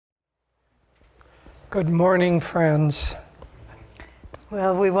Good morning, friends.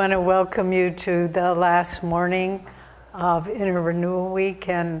 Well, we want to welcome you to the last morning of Inner Renewal Week,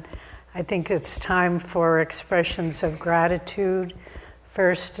 and I think it's time for expressions of gratitude.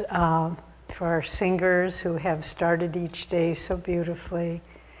 First, for our singers who have started each day so beautifully,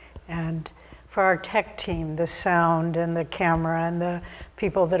 and for our tech team, the sound and the camera and the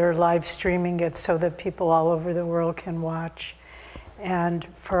people that are live streaming it so that people all over the world can watch. And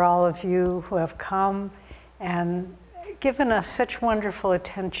for all of you who have come and given us such wonderful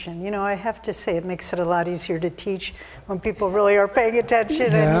attention. You know, I have to say, it makes it a lot easier to teach when people really are paying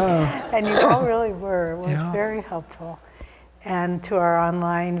attention, and you all really were. It was very helpful. And to our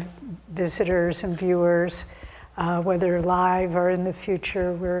online visitors and viewers, whether live or in the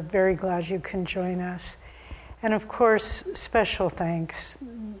future, we're very glad you can join us. And of course, special thanks,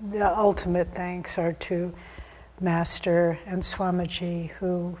 the ultimate thanks are to Master and Swamiji,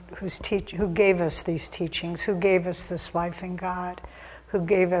 who gave us these teachings, who gave us this life in God, who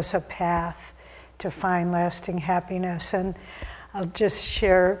gave us a path to find lasting happiness. And I'll just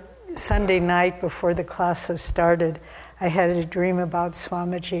share, Sunday night before the classes started, I had a dream about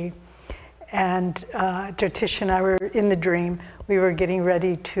Swamiji. And Jyotish and I were in the dream. We were getting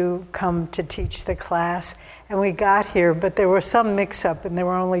ready to come to teach the class. And we got here, but there was some mix-up, and there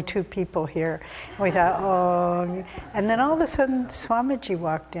were only 2 people here. And we thought, oh. And then all of a sudden, Swamiji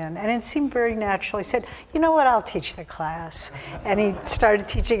walked in, and it seemed very natural. He said, you know what, I'll teach the class. And he started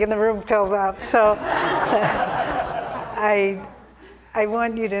teaching, and the room filled up. So I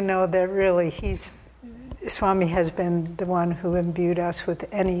want you to know that really Swami has been the one who imbued us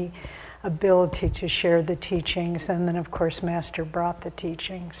with any ability to share the teachings, and then of course Master brought the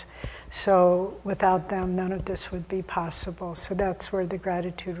teachings. So without them, none of this would be possible. So that's where the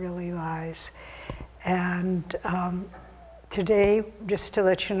gratitude really lies. And today, just to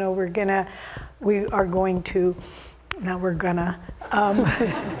let you know, when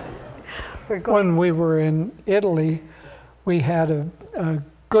we were in Italy, we had a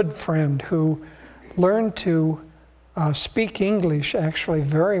good friend who learned to speak English actually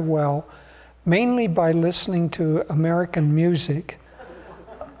very well, mainly by listening to American music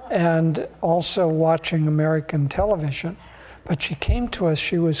and also watching American television. But she came to us,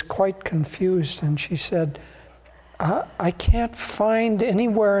 she was quite confused, and she said, I can't find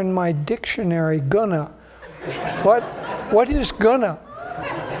anywhere in my dictionary guna. What is guna?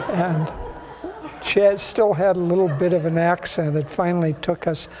 And she still had a little bit of an accent. It finally took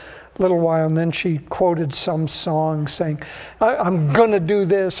us a little while, and then she quoted some song saying, I'm going to do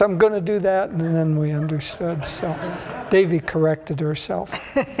this, I'm going to do that, and then we understood. So Devi corrected herself.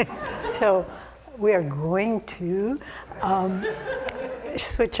 So we are going to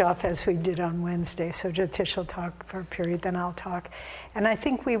switch off as we did on Wednesday. So Jyotish will talk for a period, then I'll talk. And I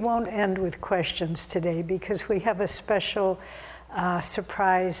think we won't end with questions today because we have a special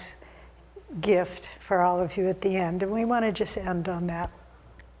surprise gift for all of you at the end. And we want to just end on that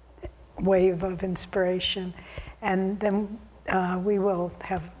wave of inspiration, and then we will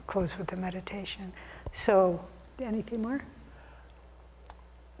close with the meditation. So, anything more?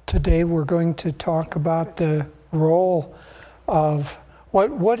 Today we're going to talk about the role of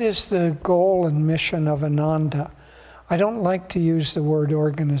what is the goal and mission of Ananda. I don't like to use the word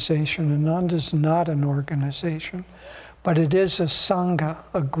organization. Ananda is not an organization, but it is a sangha,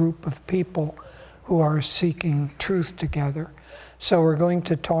 a group of people who are seeking truth together. So we're going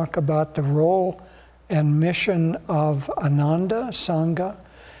to talk about the role and mission of Ananda, Sangha,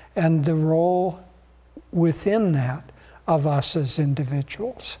 and the role within that of us as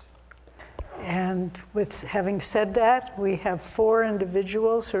individuals. And with having said that, we have 4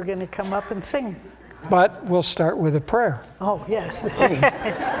 individuals who are going to come up and sing. But we'll start with a prayer. Oh, yes.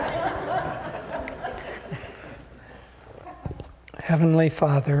 Heavenly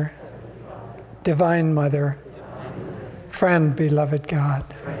Father, Divine Mother, friend, beloved God,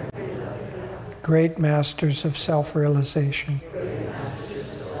 great masters of self-realization,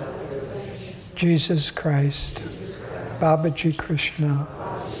 Jesus Christ, Babaji Krishna,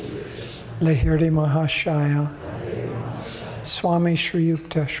 Lahiri Mahashaya, Swami Shri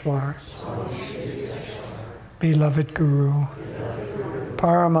Yukteswar, beloved Guru,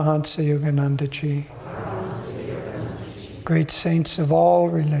 Paramahansa Yoganandaji, great saints of all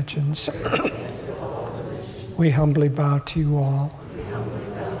religions, we humbly bow to you all.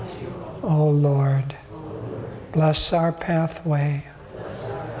 O Lord, bless our pathway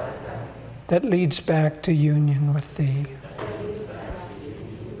that leads back to union with Thee.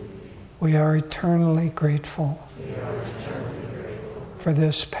 We are eternally grateful for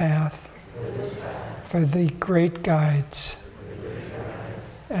this path, for the great guides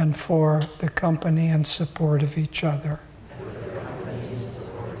and for the company and support of each other.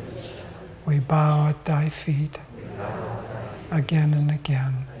 We bow at thy feet again and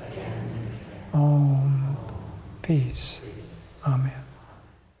again. Om. Peace. Amen.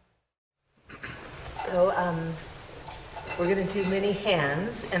 So we're going to do many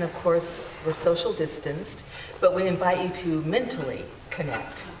hands, and of course we're social distanced, but we invite you to mentally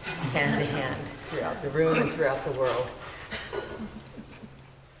connect hand to hand throughout the room and throughout the world.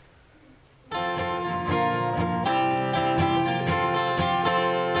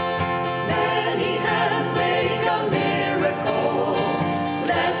 Many hands make a miracle.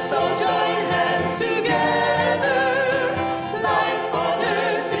 Let's all join hands together. Life on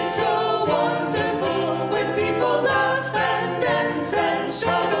earth is so wonderful when people laugh and dance and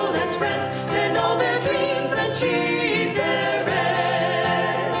struggle as friends, then all their dreams achieve their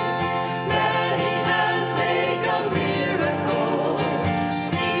ends. Many hands make a miracle.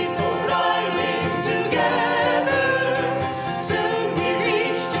 People climbing together. Soon we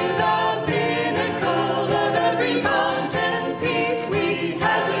reach to the pinnacle of every mountain peak. We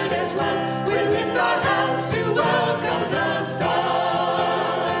hazard as one. We lift our hands to welcome the sun.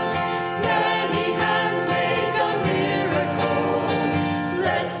 Many hands make a miracle.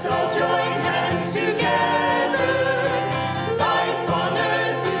 Let's all join hands together. Life on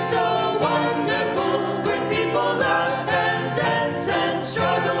earth is so wonderful when people laugh and dance and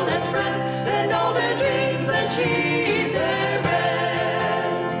struggle as friends, then all their dreams achieve their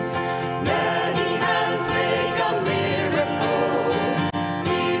ends. Many hands make a miracle.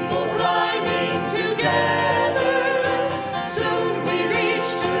 People climbing together. Soon we reach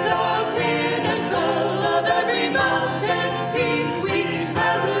to the pinnacle of every mountain peak. We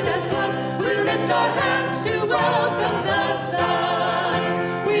hazard as one. We lift our hands to welcome the sun.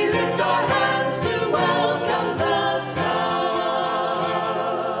 We lift our hands to welcome the sun.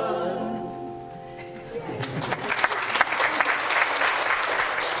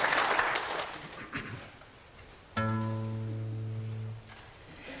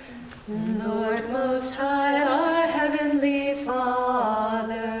 Lord Most High, our Heavenly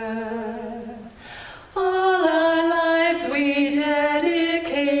Father, all our lives we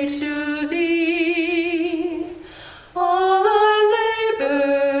dedicate to Thee. All our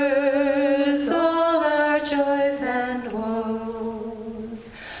labors, all our joys and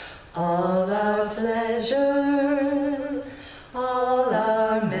woes, all our pleasure, all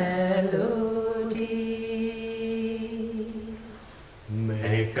our melody.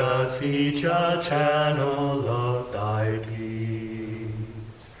 Make us each a channel of thy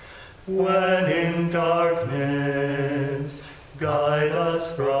peace. When in darkness, guide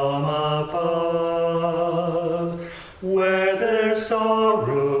us from above. Where there's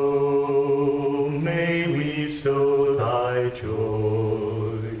sorrow, may we sow thy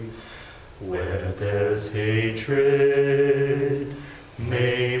joy. Where there's hatred,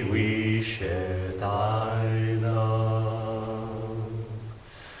 may we share thy love.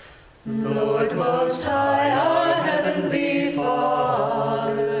 Lord Most High, our Heavenly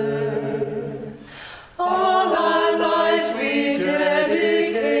Father, all our lives we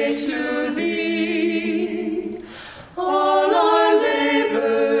dedicate to Thee. All our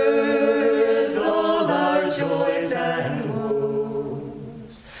labors, all our joys and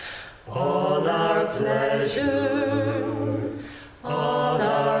woes, all our pleasure, all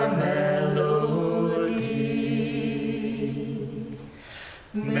our melody.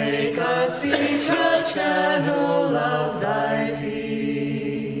 Make us each a channel of thy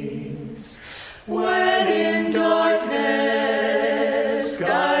peace. When in darkness,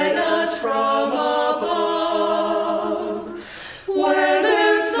 guide us from above. Where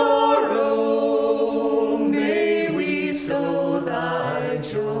there's sorrow, may we sow thy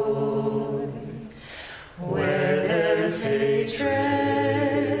joy. Where there's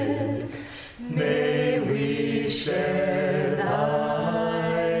hatred, may we share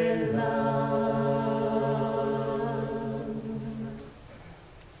thy love.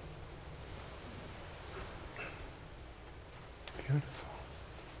 Beautiful.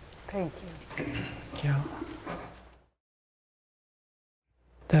 Thank you. Yeah.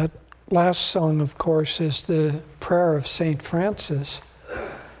 That last song, of course, is the prayer of St. Francis.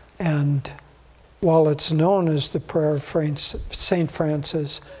 And while it's known as the prayer of St.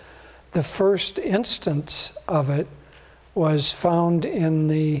 Francis, the first instance of it was found in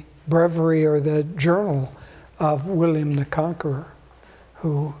the breviary or the journal of William the Conqueror,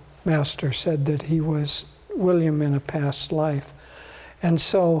 who Master said that he was William in a past life. And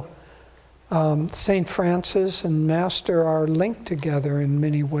so St. Francis and Master are linked together in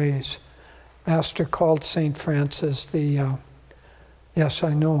many ways. Master called St. Francis the Yes,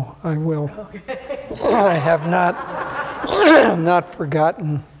 I know, I will. I have not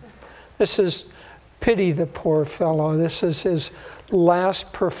forgotten. This is, pity the poor fellow. This is his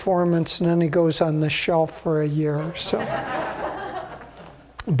last performance, and then he goes on the shelf for a year or so.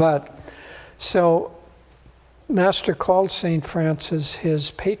 But, so, Master called St. Francis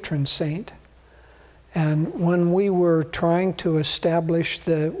his patron saint. And when we were trying to establish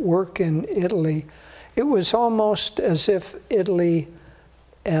the work in Italy, it was almost as if Italy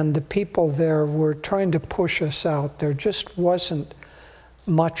and the people there were trying to push us out. There just wasn't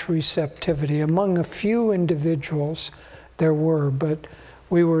much receptivity. Among a few individuals there were, but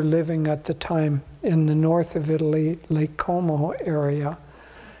we were living at the time in the north of Italy, Lake Como area.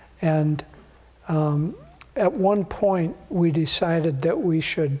 And at one point we decided that we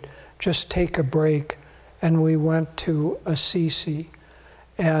should just take a break, and we went to Assisi.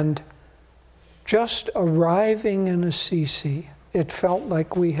 And just arriving in Assisi, it felt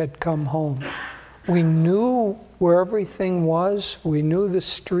like we had come home. We knew where everything was. We knew the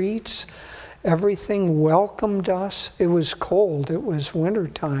streets. Everything welcomed us. It was cold. It was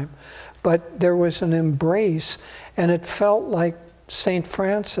wintertime. But there was an embrace, and it felt like St.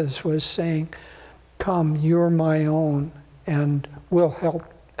 Francis was saying, come, you're my own, and we'll help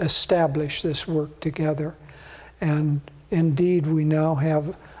establish this work together. And indeed, we now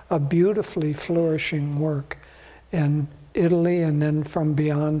have a beautifully flourishing work in Italy, and then from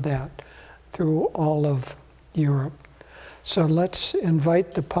beyond that through all of Europe. So let's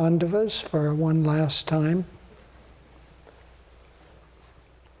invite the Pandavas for one last time.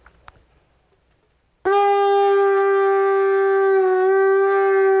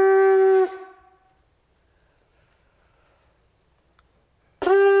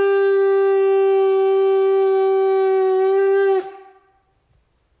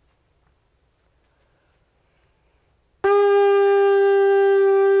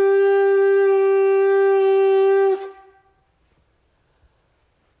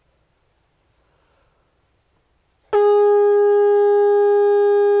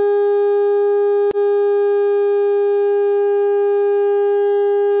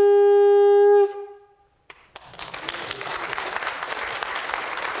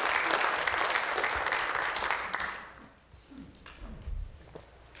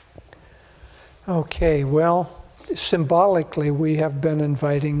 Okay, well, symbolically we have been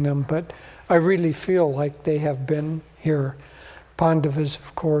inviting them, but I really feel like they have been here. Pandavas,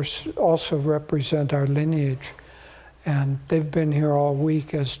 of course, also represent our lineage, and they've been here all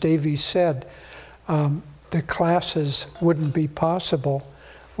week. As Davy said, the classes wouldn't be possible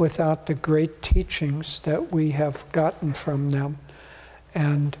without the great teachings that we have gotten from them.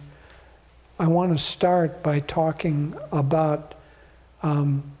 And I want to start by talking about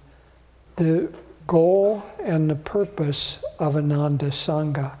the goal and the purpose of Ananda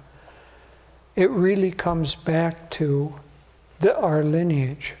Sangha. It really comes back to our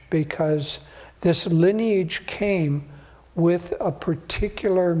lineage, because this lineage came with a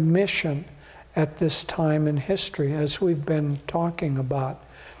particular mission at this time in history, as we've been talking about.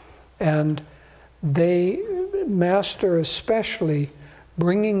 And they, Master especially,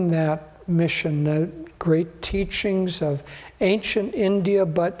 bringing that mission, the great teachings of ancient India,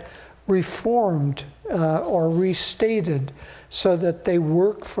 but reformed or restated so that they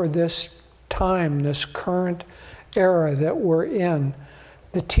work for this time, this current era that we're in.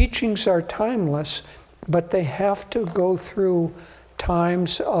 The teachings are timeless, but they have to go through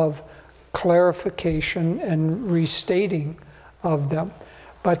times of clarification and restating of them.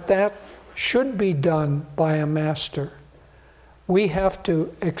 But that should be done by a master. We have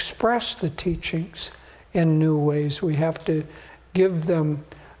to express the teachings in new ways. We have to give them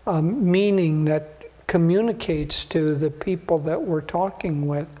meaning that communicates to the people that we're talking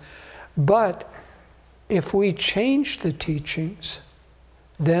with. But if we change the teachings,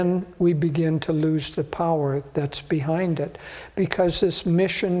 then we begin to lose the power that's behind it, because this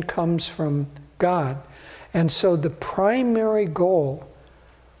mission comes from God. And so the primary goal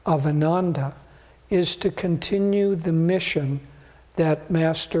of Ananda is to continue the mission that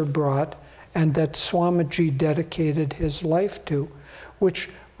Master brought and that Swamiji dedicated his life to, which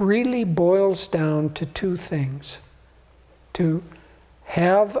really boils down to two things: to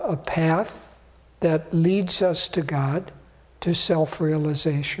have a path that leads us to God, to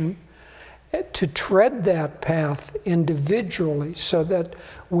self-realization, to tread that path individually so that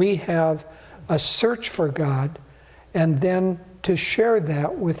we have a search for God, and then to share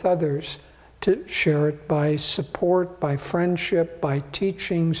that with others, to share it by support, by friendship, by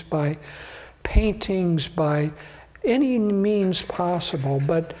teachings, by paintings, by any means possible,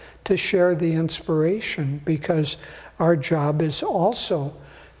 but to share the inspiration, because our job is also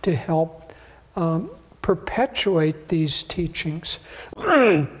to help perpetuate these teachings.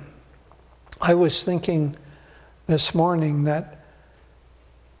 I was thinking this morning that,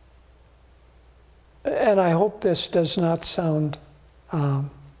 and I hope this does not sound,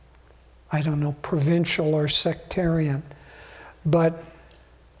 provincial or sectarian, but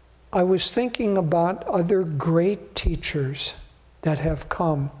I was thinking about other great teachers that have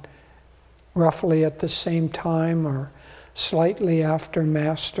come roughly at the same time or slightly after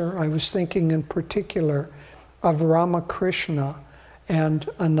Master. I was thinking in particular of Ramakrishna and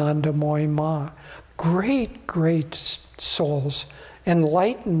Anandamoy Ma. Great, great souls,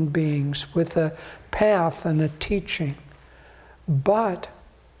 enlightened beings with a path and a teaching. But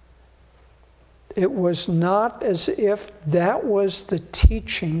it was not as if that was the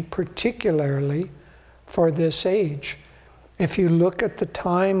teaching particularly for this age. If you look at the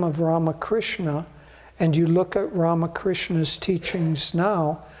time of Ramakrishna and you look at Ramakrishna's teachings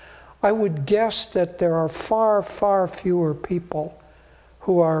now, I would guess that there are far, far fewer people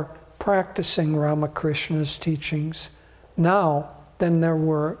who are practicing Ramakrishna's teachings now than there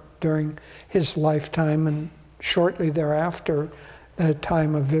were during his lifetime and shortly thereafter, the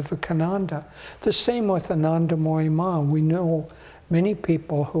time of Vivekananda. The same with Anandamoy Ma. We know many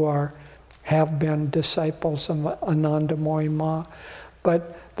people who have been disciples of Anandamoy Ma,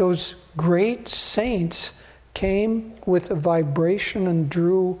 but those great saints came with a vibration and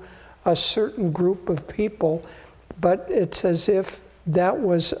drew a certain group of people, but it's as if that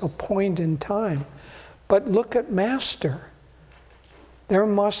was a point in time. But look at Master. There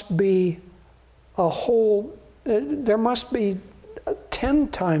must be 10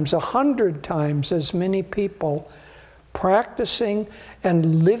 times, 100 times as many people practicing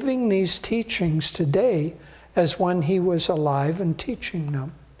and living these teachings today as when he was alive and teaching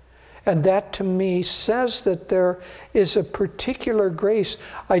them. And that to me says that there is a particular grace.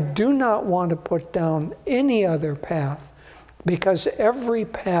 I do not want to put down any other path, because every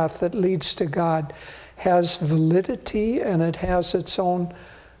path that leads to God has validity and it has its own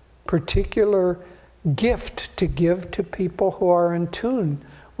particular gift to give to people who are in tune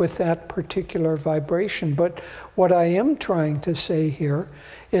with that particular vibration. But what I am trying to say here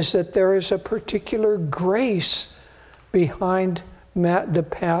is that there is a particular grace behind the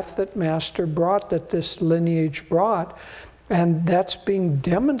path that Master brought, that this lineage brought, and that's being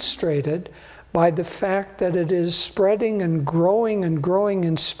demonstrated by the fact that it is spreading and growing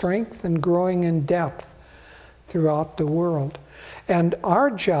in strength and growing in depth throughout the world. And our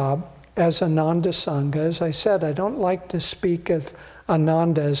job as Ananda Sangha, as I said, I don't like to speak of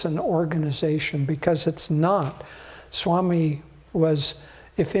Ananda as an organization because it's not. Swami was,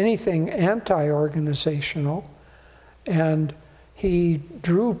 if anything, anti-organizational, and he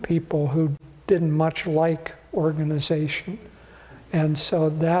drew people who didn't much like organization. And so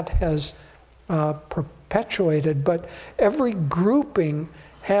that has perpetuated. But every grouping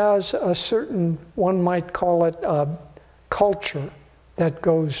has a certain, one might call it a culture that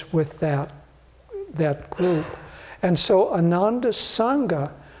goes with that group. And so Ananda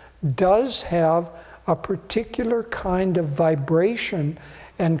Sangha does have a particular kind of vibration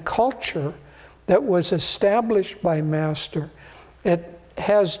and culture that was established by Master. It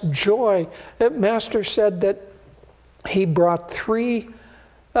has joy. Master said that he brought 3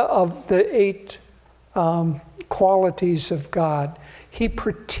 of the 8 qualities of God. He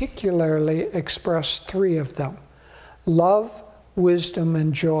particularly expressed 3 of them: love, wisdom,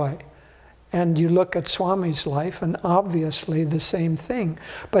 and joy. And you look at Swami's life, and obviously the same thing.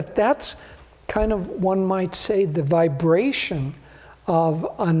 But that's kind of, one might say, the vibration of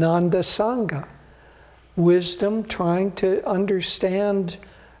Ananda Sangha. Wisdom, trying to understand,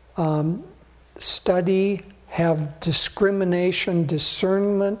 study, have discrimination,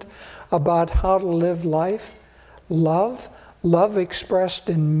 discernment about how to live life. Love expressed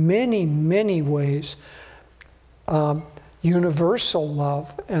in many, many ways. Universal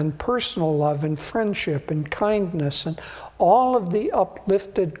love and personal love and friendship and kindness and all of the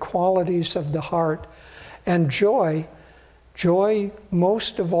uplifted qualities of the heart. And joy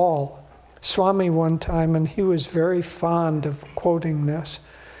most of all. Swami one time, and he was very fond of quoting this,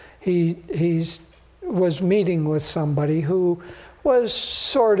 he was meeting with somebody who was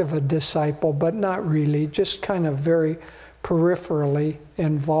sort of a disciple, but not really, just kind of very peripherally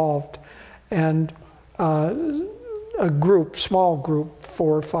involved. And a group, small group,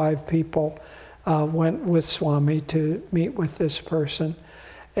 4 or 5 people, went with Swami to meet with this person.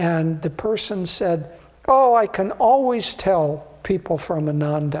 And the person said, "Oh, I can always tell people from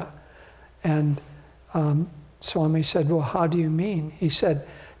Ananda." And Swami said, "Well, how do you mean?" He said,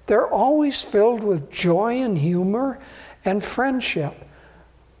 they're always filled with joy and humor and friendship.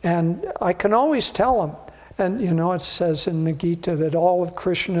 And I can always tell them, and you know, it says in the Gita that all of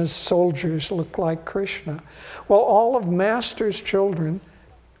Krishna's soldiers look like Krishna. Well, all of Master's children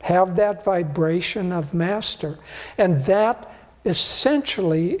have that vibration of Master. And that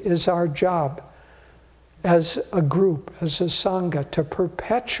essentially is our job as a group, as a Sangha, to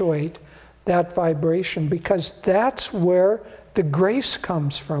perpetuate that vibration, because that's where the grace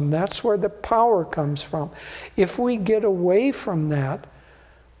comes from. That's where the power comes from. If we get away from that,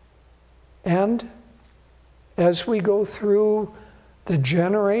 and as we go through the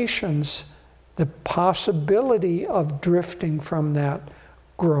generations, the possibility of drifting from that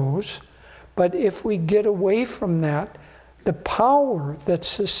grows. But if we get away from that, the power that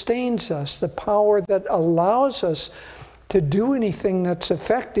sustains us, the power that allows us to do anything that's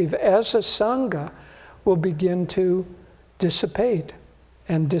effective as a Sangha, will begin to dissipate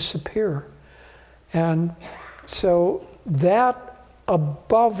and disappear. And so that,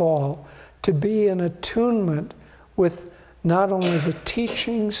 above all, to be in attunement with not only the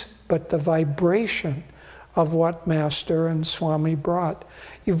teachings, but the vibration of what Master and Swami brought.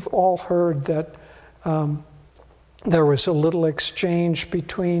 You've all heard that there was a little exchange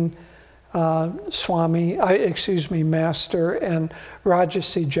between Master and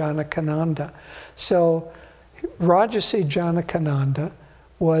Rajarsi Janakananda. So Rajarsi Janakananda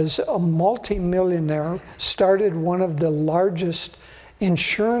was a multimillionaire, started one of the largest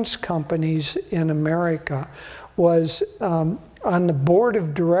insurance companies in America, was on the board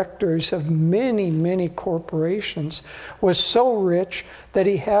of directors of many, many corporations, was so rich that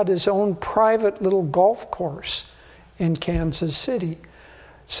he had his own private little golf course in Kansas City.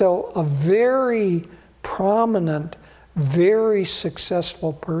 So a very prominent, very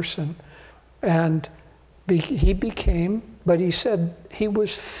successful person. And he became, but he said he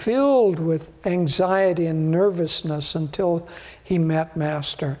was filled with anxiety and nervousness until he met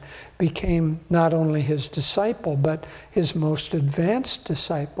Master, became not only his disciple, but his most advanced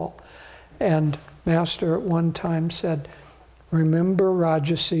disciple. And Master at one time said, "Remember,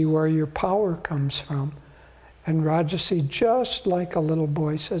 Rajarsi, where your power comes from." And Rajarsi, just like a little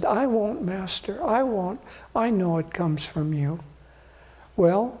boy, said, "I won't, Master, I won't. I know it comes from you."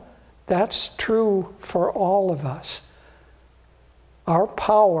 Well, that's true for all of us. Our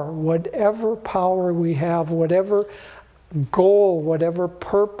power, whatever power we have, whatever goal, whatever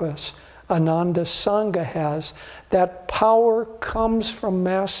purpose Ananda Sangha has, that power comes from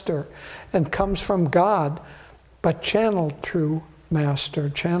Master and comes from God, but channeled through Master,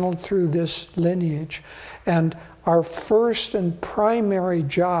 channeled through this lineage. And our first and primary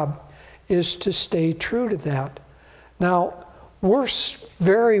job is to stay true to that. Now, we're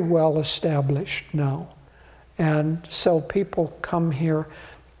very well established now. And so people come here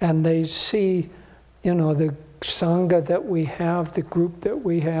and they see, you know, the Sangha that we have, the group that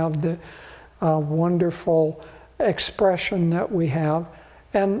we have, the wonderful expression that we have,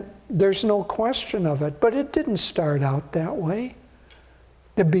 and there's no question of it. But it didn't start out that way.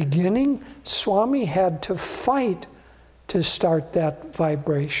 The beginning, Swami had to fight to start that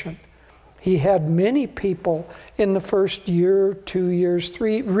vibration. He had many people in the first year, 2 years,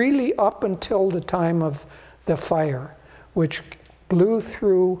 3, really up until the time of the fire, which blew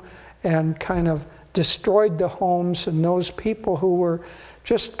through and kind of destroyed the homes, and those people who were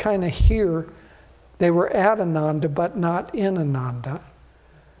just kind of here, they were at Ananda but not in Ananda.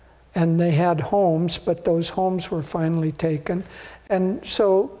 And they had homes, but those homes were finally taken. And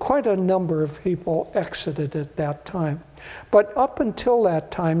so quite a number of people exited at that time. But up until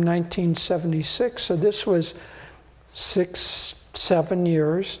that time, 1976, so this was 6, 7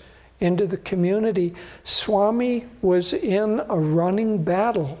 years into the community, Swami was in a running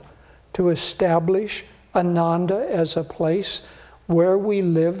battle to establish Ananda as a place where we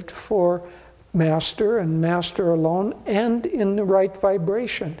lived for Master and Master alone, and in the right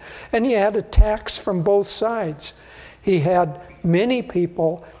vibration. And he had attacks from both sides. He had many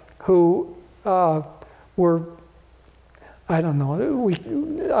people who were, I don't know,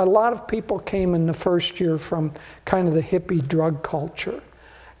 a lot of people came in the first year from kind of the hippie drug culture.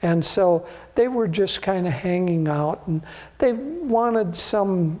 And so they were just kind of hanging out, and they wanted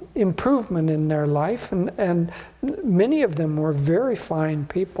some improvement in their life, and many of them were very fine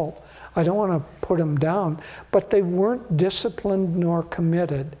people. I don't want to put them down, but they weren't disciplined nor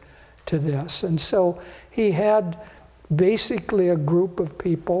committed to this. And so he had basically a group of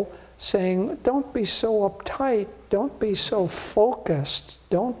people saying, don't be so uptight, don't be so focused,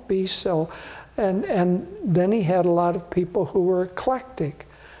 don't be so... And then he had a lot of people who were eclectic,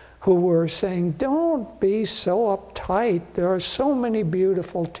 who were saying, don't be so uptight. There are so many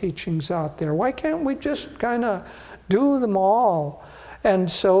beautiful teachings out there. Why can't we just kind of do them all? And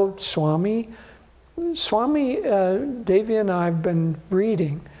so Swami, Devi and I have been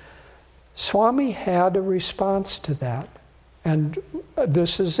reading. Swami had a response to that. And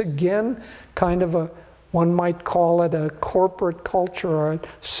this is again kind of one might call it a corporate culture or a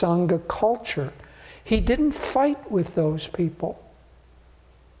Sangha culture. He didn't fight with those people.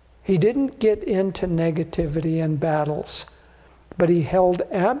 He didn't get into negativity and battles, but he held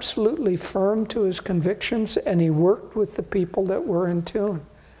absolutely firm to his convictions, and he worked with the people that were in tune.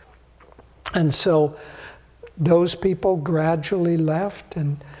 And so those people gradually left,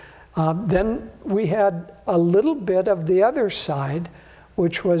 and then we had a little bit of the other side,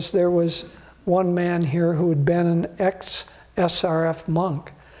 which was there was one man here who had been an ex-SRF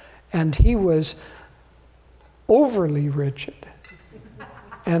monk, and he was overly rigid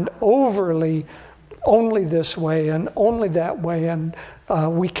and overly only this way and only that way, and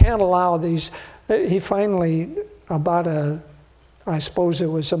we can't allow these. He finally, I suppose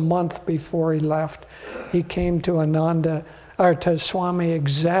it was a month before he left, he came to Ananda, or to Swami,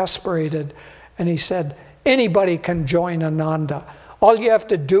 exasperated, and he said, anybody can join Ananda. All you have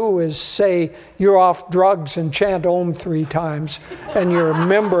to do is say you're off drugs and chant Om 3 times, and you're a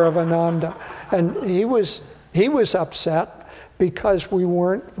member of Ananda. And he was upset because we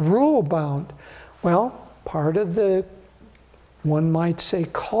weren't rule-bound. Well, part of the, one might say,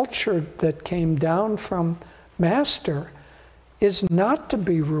 culture that came down from Master is not to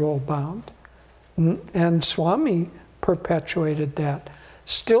be rule-bound. And Swami perpetuated that.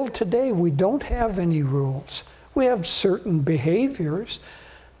 Still today, we don't have any rules. We have certain behaviors.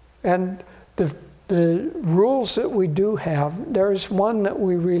 And the rules that we do have, there's one that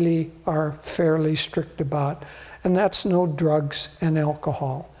we really are fairly strict about, and that's no drugs and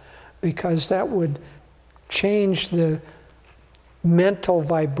alcohol, because that would change the mental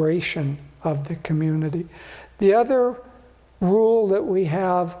vibration of the community. The other rule that we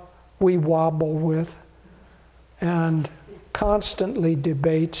have, we wobble with and constantly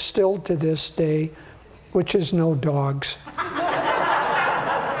debate, still to this day, which is no dogs.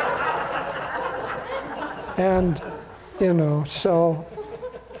 And, you know, so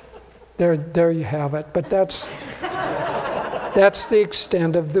there you have it. But that's the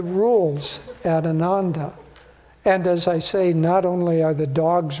extent of the rules at Ananda. And as I say, not only are the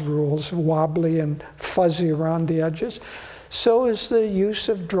dogs' rules wobbly and fuzzy around the edges, so is the use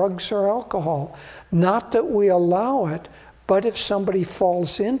of drugs or alcohol. Not that we allow it, but if somebody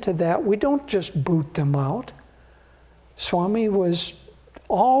falls into that, we don't just boot them out. Swami was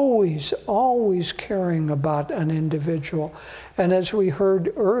always caring about an individual. And as we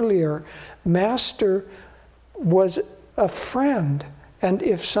heard earlier, Master was a friend. And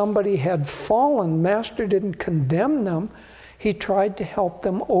if somebody had fallen, Master didn't condemn them. He tried to help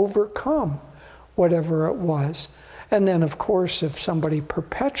them overcome whatever it was. And then, of course, if somebody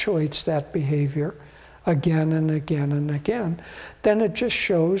perpetuates that behavior again and again and again, then it just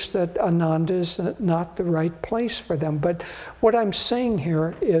shows that Ananda is not the right place for them. But what I'm saying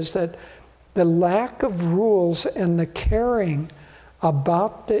here is that the lack of rules and the caring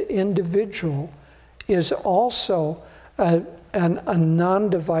about the individual is also an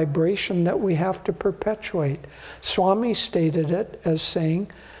Ananda vibration that we have to perpetuate. Swami stated it as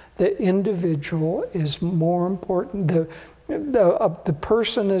saying the individual is more important, the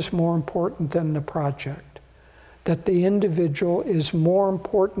person is more important than the project, that the individual is more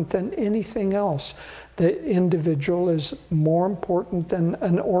important than anything else. The individual is more important than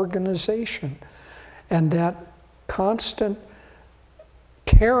an organization. And that constant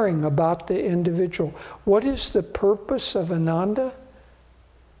caring about the individual. What is the purpose of Ananda?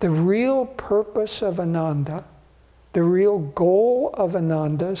 The real purpose of Ananda, the real goal of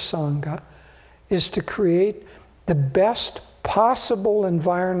Ananda Sangha, is to create the best possible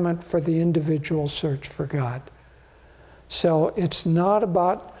environment for the individual search for God. So it's not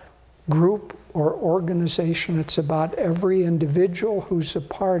about group or organization, it's about every individual who's a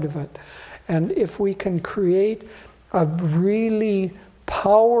part of it. And if we can create a really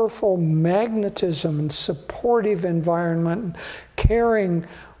powerful magnetism and supportive environment, caring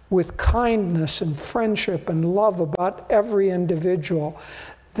with kindness and friendship and love about every individual,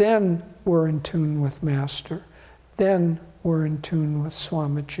 then we're in tune with Master. Then we're in tune with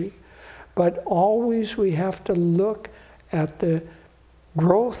Swamiji. But always we have to look at the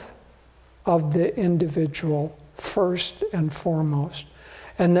growth of the individual first and foremost.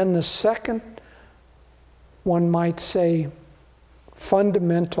 And then the second, one might say,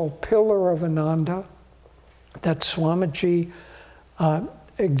 fundamental pillar of Ananda that Swamiji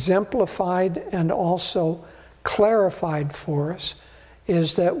exemplified and also clarified for us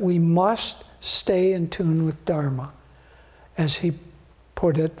is that we must stay in tune with Dharma. As he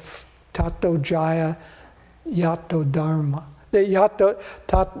put it, Tato Jaya, Yato Dharma. Yato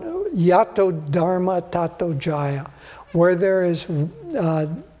Dharma, Tato Jaya. Where there is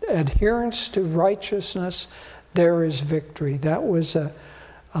adherence to righteousness, there is victory. That was a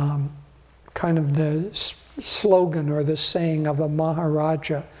kind of the slogan or the saying of a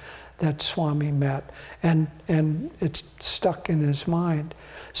Maharaja that Swami met. And it's stuck in his mind.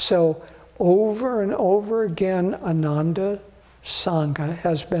 So over and over again, Ananda Sangha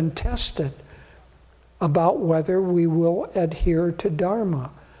has been tested about whether we will adhere to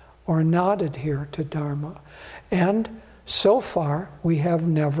Dharma or not adhere to Dharma. And so far, we have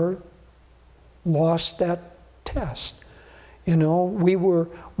never lost that test. You know,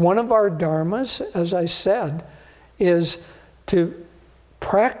 one of our dharmas, as I said, is to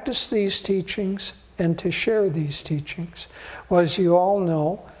practice these teachings and to share these teachings. Well, as you all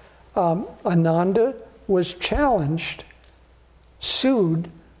know, Ananda was challenged, sued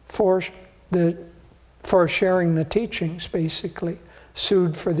for sharing the teachings, basically.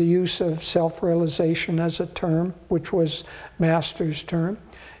 Sued for the use of self-realization as a term, which was Master's term.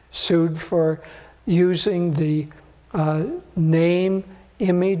 Sued for using the name,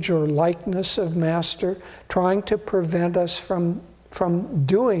 image, or likeness of Master, trying to prevent us from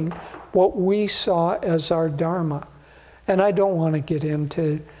doing what we saw as our Dharma. And I don't want to get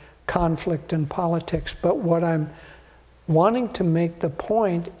into conflict and politics, but what I'm wanting to make the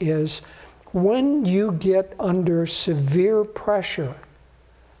point is, when you get under severe pressure,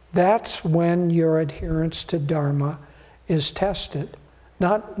 that's when your adherence to Dharma is tested.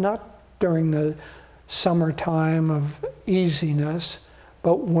 Not during the summertime of easiness,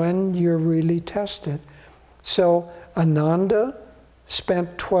 but when you're really tested. So Ananda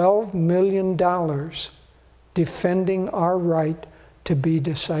spent $12 million defending our right to be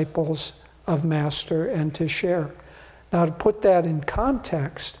disciples of Master and to share. Now, to put that in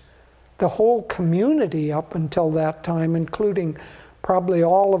context, the whole community up until that time, including probably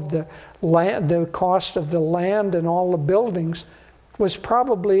all of the land, the cost of the land and all the buildings, was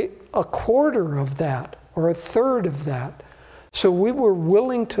probably a quarter of that or a third of that. So we were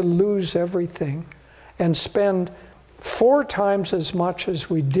willing to lose everything and spend 4 times as much as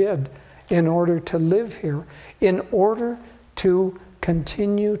we did in order to live here, in order to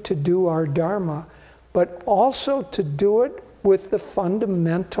continue to do our Dharma, but also to do it with the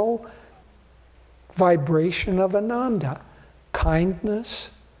fundamental vibration of Ananda.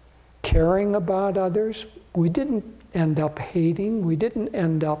 Kindness, caring about others. We didn't end up hating. We didn't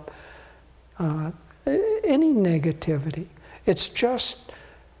end up any negativity. It's just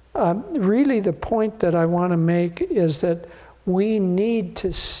really the point that I want to make is that we need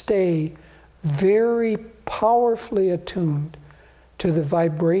to stay very powerfully attuned to the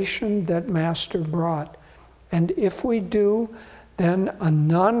vibration that Master brought. And if we do, then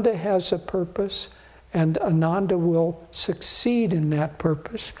Ananda has a purpose, and Ananda will succeed in that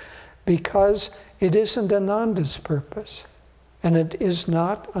purpose, because it isn't Ananda's purpose, and it is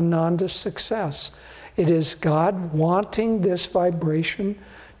not Ananda's success. It is God wanting this vibration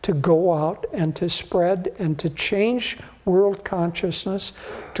to go out and to spread and to change world consciousness,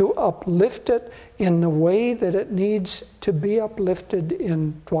 to uplift it in the way that it needs to be uplifted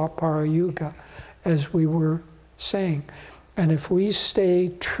in Dwapara Yuga, as we were saying. And if we stay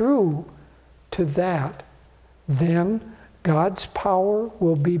true to that, then God's power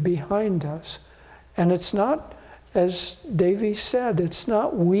will be behind us. And it's not, as Devi said, it's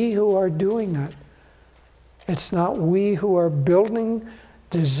not we who are doing it. It's not we who are building,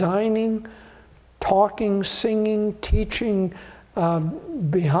 designing, talking, singing, teaching,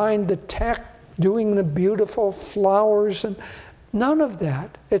 behind the tech, doing the beautiful flowers, and none of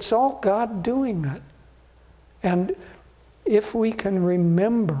that. It's all God doing it. And if we can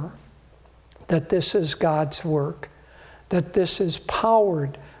remember that this is God's work, that this is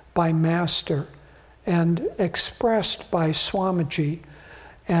powered by Master and expressed by Swamiji,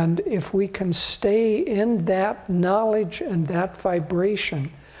 and if we can stay in that knowledge and that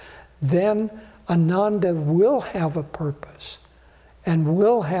vibration, then Ananda will have a purpose and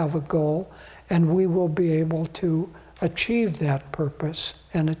will have a goal, and we will be able to achieve that purpose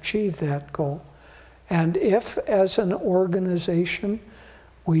and achieve that goal. And if, as an organization,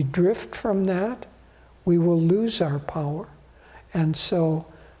 we drift from that, we will lose our power. And so,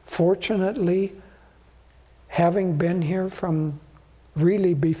 fortunately, having been here from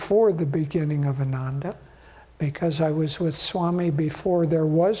really before the beginning of Ananda, because I was with Swami before there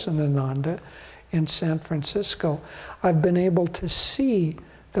was an Ananda in San Francisco, I've been able to see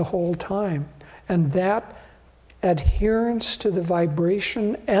the whole time. And that adherence to the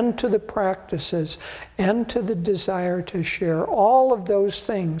vibration and to the practices and to the desire to share, all of those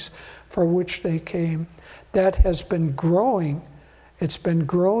things for which they came, that has been growing. It's been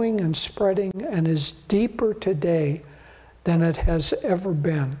growing and spreading and is deeper today than it has ever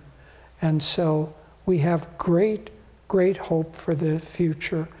been. And so we have great, great hope for the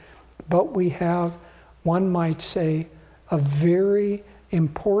future. But we have, one might say, a very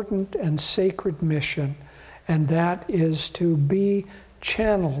important and sacred mission, and that is to be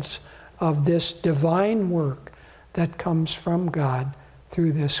channels of this divine work that comes from God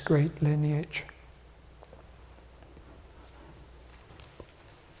through this great lineage.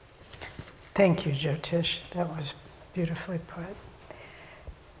 Thank you, Jyotish. That was beautifully put.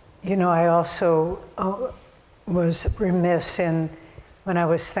 You know, I also was remiss in, when I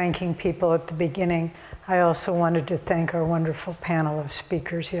was thanking people at the beginning, I also wanted to thank our wonderful panel of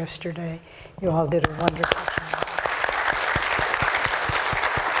speakers yesterday. You all did a wonderful job.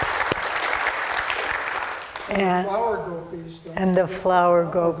 And Flower gopis. And the flower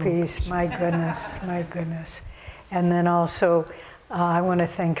gopis, my goodness, my goodness. And then also, I want to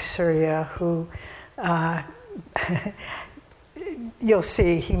thank Surya, who, you'll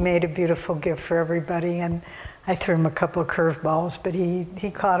see, he made a beautiful gift for everybody, and I threw him a couple of curveballs, but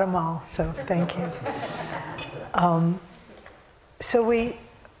he caught them all, so thank you. So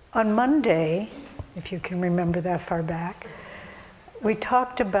on Monday, if you can remember that far back, we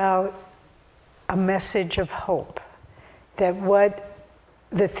talked about a message of hope, that what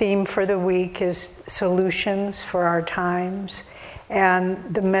the theme for the week is solutions for our times,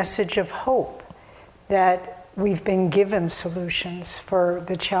 and the message of hope, that we've been given solutions for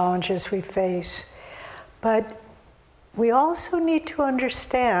the challenges we face. But we also need to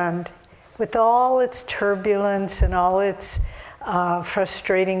understand, with all its turbulence and all its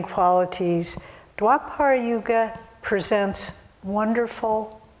frustrating qualities, Dwapara Yuga presents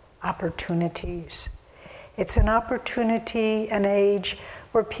wonderful opportunities. It's an opportunity, an age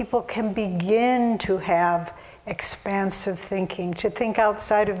where people can begin to have expansive thinking, to think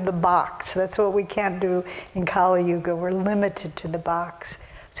outside of the box. That's what we can't do in Kali Yuga. We're limited to the box.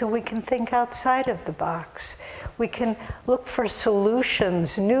 So we can think outside of the box. We can look for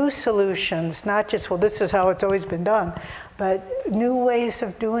solutions, new solutions, not just, well, this is how it's always been done, but new ways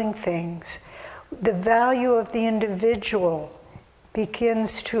of doing things. The value of the individual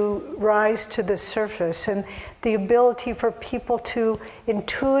begins to rise to the surface, and the ability for people to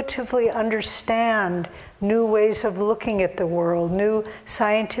intuitively understand new ways of looking at the world, new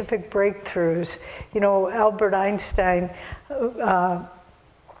scientific breakthroughs. You know, Albert Einstein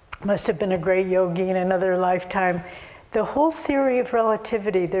must have been a great yogi in another lifetime. The whole theory of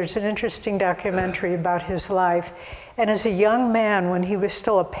relativity, there's an interesting documentary about his life. And as a young man, when he was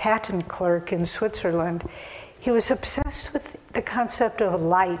still a patent clerk in Switzerland, he was obsessed with the concept of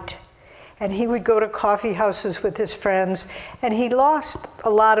light. And he would go to coffee houses with his friends, and he lost a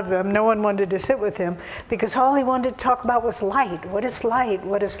lot of them. No one wanted to sit with him because all he wanted to talk about was light. What is light?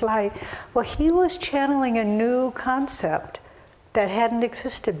 What is light? Well, he was channeling a new concept that hadn't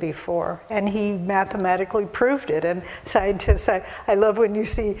existed before, and he mathematically proved it. And scientists, I love when you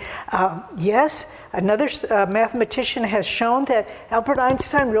see, yes, another mathematician has shown that Albert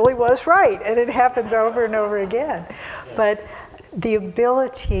Einstein really was right, and it happens over and over again. But the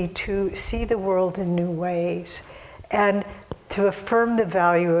ability to see the world in new ways and to affirm the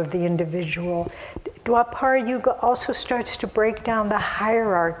value of the individual. Dwapara Yuga also starts to break down the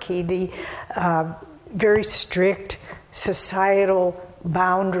hierarchy, the very strict societal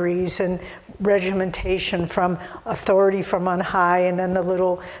boundaries and regimentation from authority from on high and then the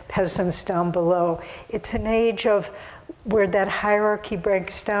little peasants down below. It's an age of where that hierarchy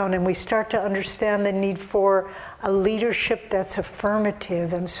breaks down, and we start to understand the need for a leadership that's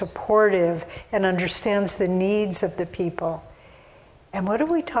affirmative and supportive and understands the needs of the people. And what are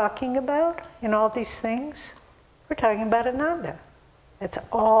we talking about in all these things? We're talking about Ananda. It's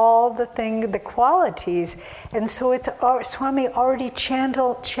all the qualities. And so it's Swami already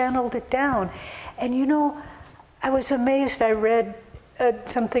channeled it down. And you know, I was amazed. I read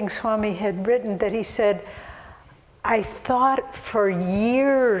something Swami had written that he said, I thought for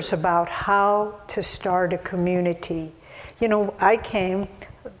years about how to start a community. You know, I came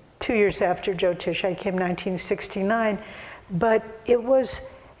 2 years after Jyotish. I came 1969, but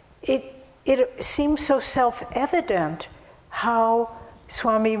it seemed so self-evident how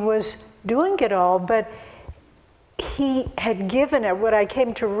Swami was doing it all, but he had given it, what I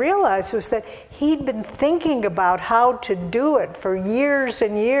came to realize was that he'd been thinking about how to do it for years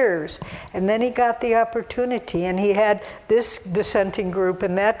and years. And then he got the opportunity, and he had this dissenting group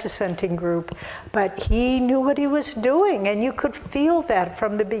and that dissenting group. But he knew what he was doing, and you could feel that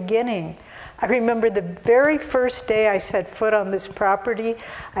from the beginning. I remember the very first day I set foot on this property,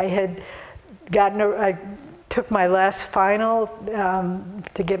 I had I took my last final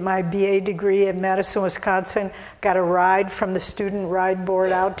to get my BA degree in Madison, Wisconsin. Got a ride from the student ride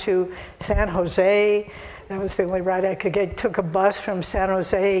board out to San Jose. That was the only ride I could get. Took a bus from San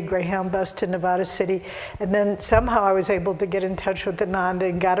Jose, Greyhound bus to Nevada City. And then somehow I was able to get in touch with Ananda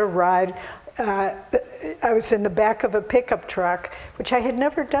and got a ride. I was in the back of a pickup truck, which I had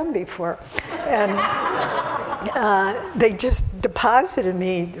never done before. And they just deposited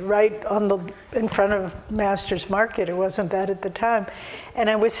me right in front of Masters Market. It wasn't that at the time. And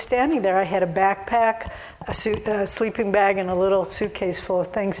I was standing there. I had a backpack, a sleeping bag, and a little suitcase full of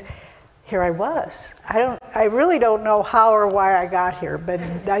things. Here I was. I really don't know how or why I got here, but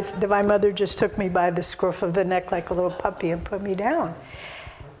my mother just took me by the scruff of the neck like a little puppy and put me down.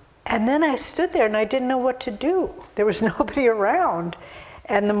 And then I stood there and I didn't know what to do. There was nobody around.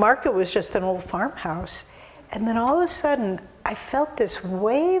 And the market was just an old farmhouse. And then all of a sudden, I felt this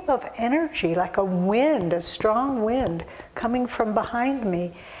wave of energy, like a wind, a strong wind, coming from behind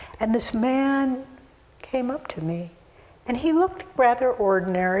me. And this man came up to me. And he looked rather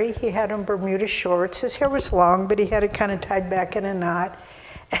ordinary. He had on Bermuda shorts. His hair was long, but he had it kind of tied back in a knot.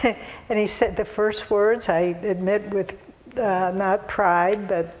 And he said the first words, I admit with not pride,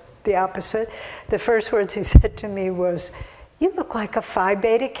 but the opposite. The first words he said to me was, "You look like a Phi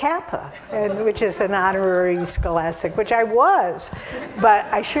Beta Kappa," which is an honorary scholastic, which I was, but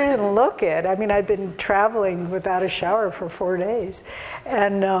I sure didn't look it. I mean, I'd been traveling without a shower for 4 days.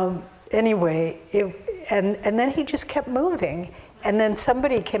 And anyway, and then he just kept moving. And then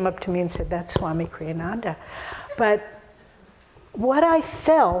somebody came up to me and said, "That's Swami Kriyananda." But what I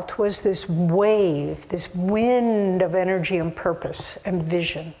felt was this wave, this wind of energy and purpose and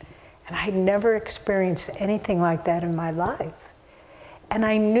vision. And I had never experienced anything like that in my life. And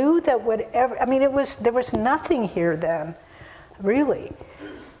I knew that there was nothing here then, really.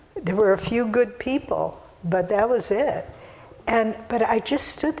 There were a few good people, but that was it. But I just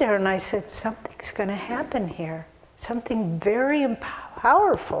stood there and I said, something's going to happen here. Something very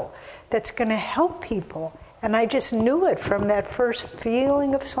powerful that's going to help people. And I just knew it from that first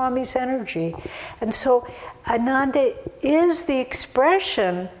feeling of Swami's energy. And so Ananda is the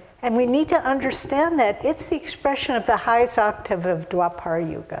expression, and we need to understand that it's the expression of the highest octave of Dwapara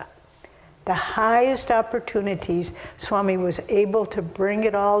Yuga. The highest opportunities, Swami was able to bring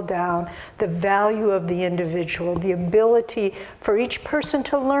it all down, the value of the individual, the ability for each person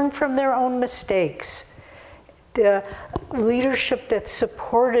to learn from their own mistakes, the leadership that's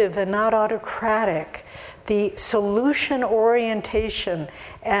supportive and not autocratic, the solution orientation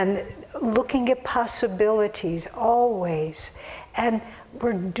and looking at possibilities always. And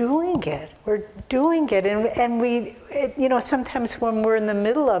we're doing it. We're doing it. And we, sometimes when we're in the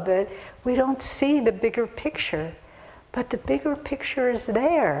middle of it, we don't see the bigger picture. But the bigger picture is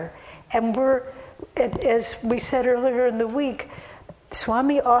there. And as we said earlier in the week,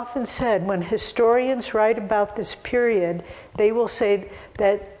 Swami often said, when historians write about this period, they will say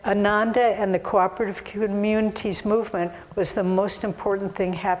that Ananda and the cooperative communities movement was the most important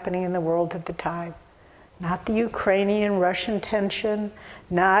thing happening in the world at the time. Not the Ukrainian-Russian tension,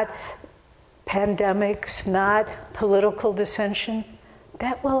 not pandemics, not political dissension.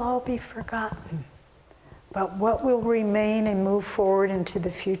 That will all be forgotten. But what will remain and move forward into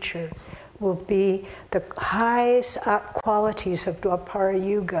the future will be the highest qualities of Dwapara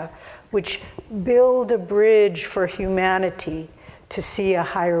Yuga, which build a bridge for humanity to see a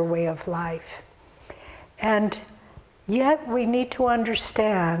higher way of life. And yet we need to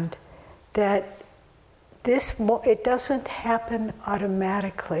understand that it doesn't happen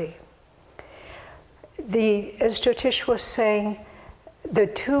automatically. As Jyotish was saying, the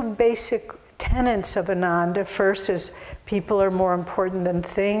two basic tenets of Ananda, first is people are more important than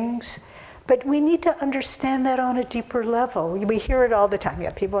things. But we need to understand that on a deeper level. We hear it all the time.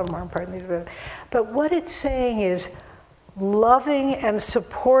 Yeah, people are more important. But what it's saying is loving and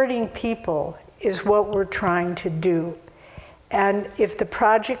supporting people is what we're trying to do. And if the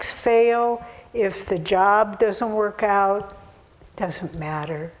projects fail, if the job doesn't work out, it doesn't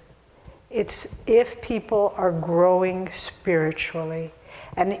matter. It's if people are growing spiritually.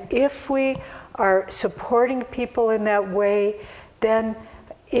 And if we are supporting people in that way, then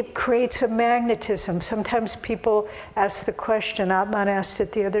it creates a magnetism. Sometimes people ask the question, Atman asked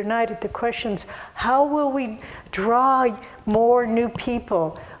it the other night at the questions, how will we draw more new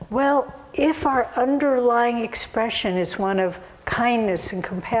people? Well, if our underlying expression is one of kindness and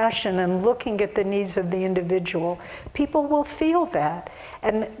compassion and looking at the needs of the individual, people will feel that.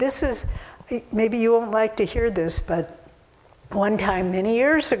 And this is, maybe you won't like to hear this, but one time many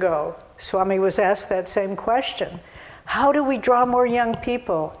years ago, Swami was asked that same question. How do we draw more young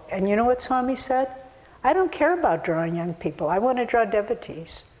people? And you know what Swami said? I don't care about drawing young people. I want to draw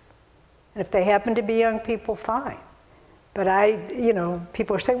devotees. And if they happen to be young people, fine. But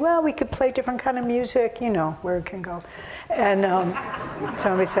people are saying, well, we could play different kind of music, where it can go. And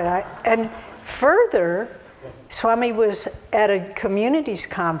Swami said, and further, Swami was at a communities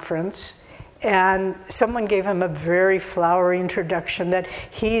conference, and someone gave him a very flowery introduction that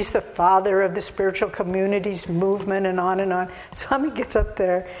he's the father of the spiritual communities movement and on and on. Swami gets up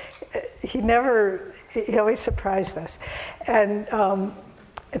there. He always surprised us. And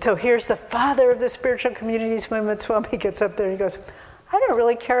so here's the father of the spiritual communities movement. Swami gets up there and he goes, I don't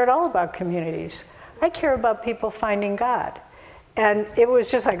really care at all about communities. I care about people finding God. And it was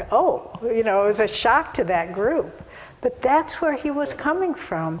just like, it was a shock to that group. But that's where he was coming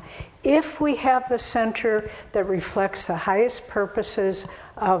from. If we have a center that reflects the highest purposes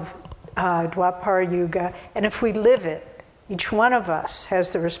of Dwapara Yuga, and if we live it, each one of us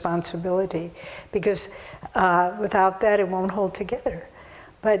has the responsibility, because without that it won't hold together.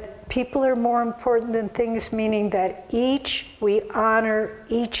 But people are more important than things, meaning that we honor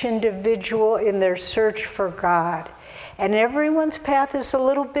each individual in their search for God. And everyone's path is a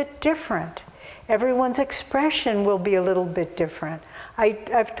little bit different. Everyone's expression will be a little bit different.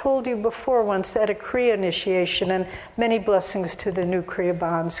 I've told you before once at a Kriya initiation, and many blessings to the new Kriya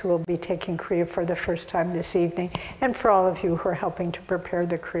Bonds who will be taking Kriya for the first time this evening, and for all of you who are helping to prepare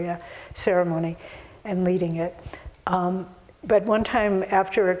the Kriya ceremony and leading it. But one time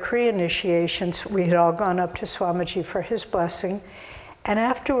after a Kriya initiation, we had all gone up to Swamiji for his blessing, and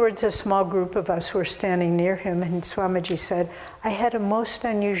afterwards a small group of us were standing near him, and Swamiji said, I had a most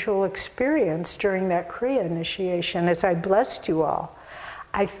unusual experience during that Kriya initiation as I blessed you all.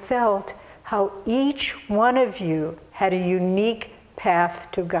 I felt how each one of you had a unique path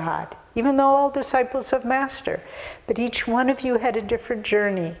to God, even though all disciples of Master. But each one of you had a different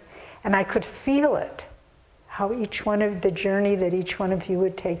journey, and I could feel it, how each one of the journey that each one of you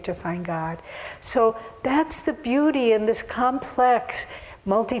would take to find God. So that's the beauty in this complex,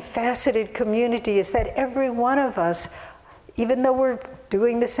 multifaceted community, is that every one of us, even though we're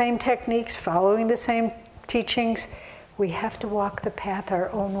doing the same techniques, following the same teachings, we have to walk the path our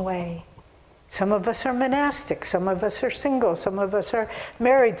own way. Some of us are monastic, some of us are single, some of us are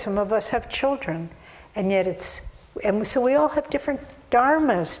married, some of us have children. And yet so we all have different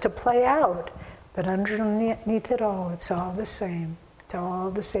dharmas to play out. But underneath it all, it's all the same. It's all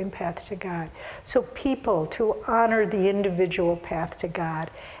the same path to God. So people, to honor the individual path to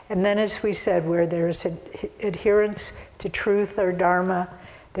God. And then, as we said, where there's adherence to truth or dharma,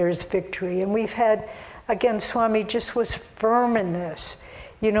 there's victory. And we've had, again, Swami just was firm in this.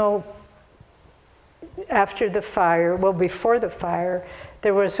 After the fire, before the fire,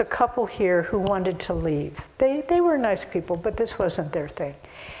 there was a couple here who wanted to leave. They were nice people, but this wasn't their thing.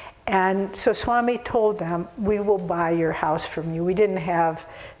 And so Swami told them, we will buy your house from you. We didn't have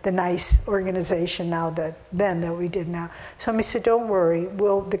the nice organization then that we did now. Swami said, don't worry,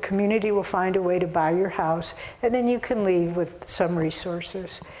 the community will find a way to buy your house, and then you can leave with some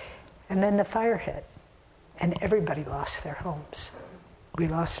resources. And then the fire hit, and everybody lost their homes. We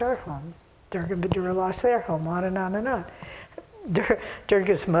lost our home. Durga and Vidura lost their home, on and on and on.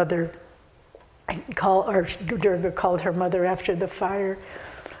 Durga's mother, Durga called her mother after the fire,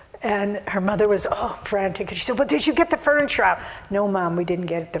 and her mother was frantic. And she said, well, did you get the furniture out? No, Mom, we didn't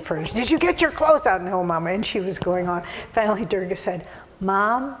get the furniture. Did you get your clothes out? No, Mom. And she was going on. Finally, Durga said,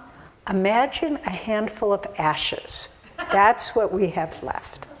 Mom, imagine a handful of ashes. That's what we have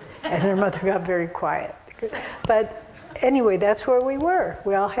left. And her mother got very quiet. But anyway, that's where we were.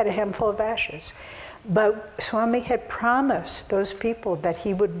 We all had a handful of ashes. But Swami had promised those people that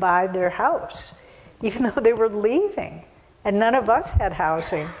he would buy their house, even though they were leaving. And none of us had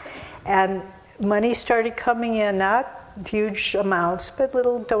housing. And money started coming in, not huge amounts, but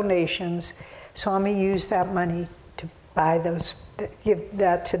little donations. Swami used that money to give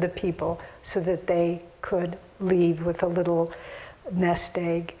that to the people so that they could leave with a little nest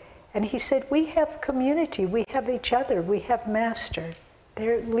egg. And he said, we have community, we have each other, we have Master.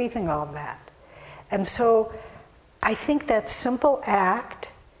 They're leaving all that. And so I think that simple act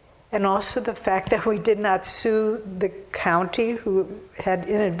and also the fact that we did not sue the county who had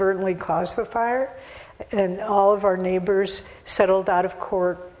inadvertently caused the fire, and all of our neighbors settled out of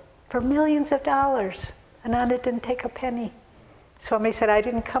court for millions of dollars. Ananda didn't take a penny. Swami said, I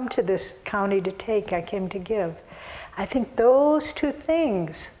didn't come to this county to take, I came to give. I think those two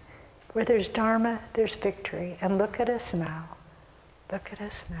things, where there's Dharma, there's victory. And look at us now. Look at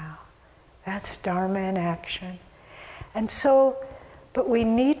us now. That's Dharma in action. And so, but we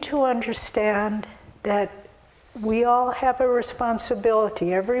need to understand that we all have a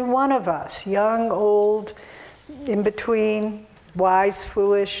responsibility, every one of us, young, old, in between, wise,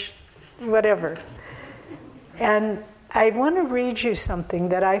 foolish, whatever. And I want to read you something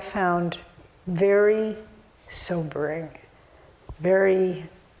that I found very sobering, very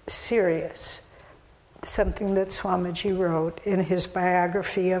serious, something that Swamiji wrote in his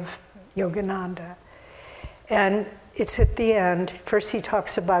biography of Yogananda. And it's at the end. First he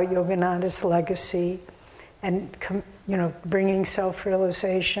talks about Yogananda's legacy and bringing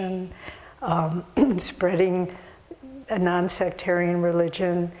self-realization, spreading a non-sectarian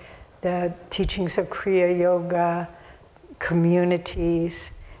religion, the teachings of Kriya Yoga,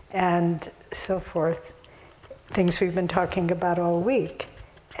 communities, and so forth, things we've been talking about all week.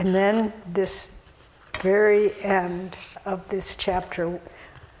 And then this very end of this chapter,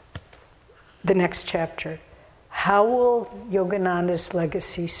 the next chapter, how will Yogananda's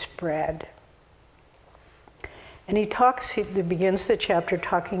legacy spread? And he begins the chapter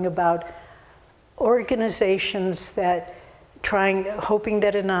talking about organizations that hoping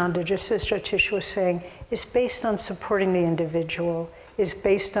that Ananda, just as Jyotish was saying, is based on supporting the individual, is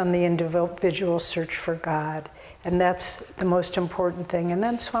based on the individual search for God. And that's the most important thing. And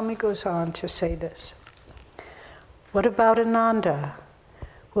then Swami goes on to say this. What about Ananda?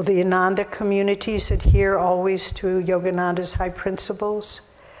 Will the Ananda communities adhere always to Yogananda's high principles?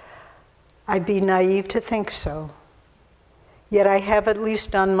 I'd be naive to think so. Yet I have at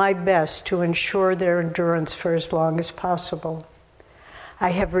least done my best to ensure their endurance for as long as possible. I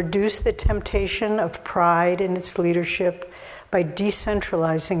have reduced the temptation of pride in its leadership by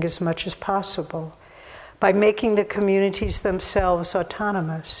decentralizing as much as possible, by making the communities themselves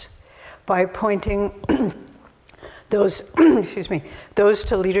autonomous, by appointing those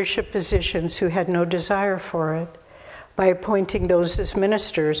to leadership positions who had no desire for it, by appointing those as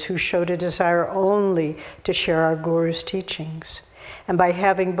ministers who showed a desire only to share our Guru's teachings, and by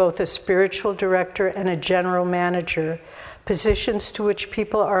having both a spiritual director and a general manager, positions to which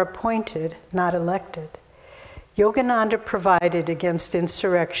people are appointed, not elected. Yogananda provided against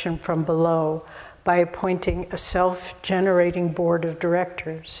insurrection from below by appointing a self-generating board of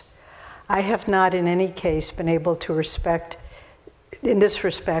directors. I have not in any case been able to in this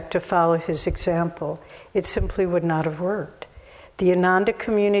respect, to follow his example. It simply would not have worked. The Ananda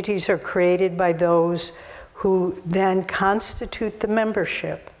communities are created by those who then constitute the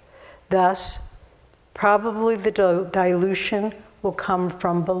membership. Thus, probably the dilution will come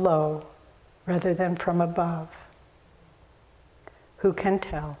from below rather than from above. Who can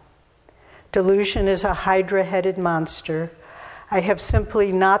tell? Delusion is a hydra-headed monster. I have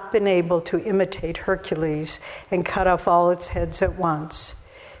simply not been able to imitate Hercules and cut off all its heads at once.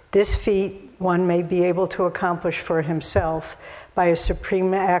 This feat one may be able to accomplish for himself by a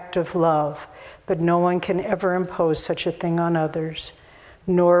supreme act of love, but no one can ever impose such a thing on others,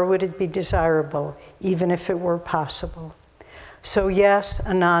 nor would it be desirable, even if it were possible. So yes,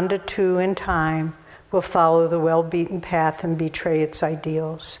 Ananda too, in time, will follow the well-beaten path and betray its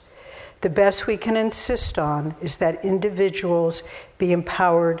ideals. The best we can insist on is that individuals be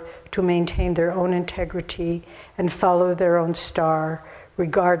empowered to maintain their own integrity and follow their own star,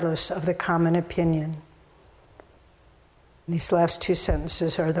 regardless of the common opinion. These last two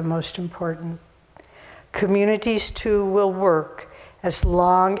sentences are the most important. Communities, too, will work as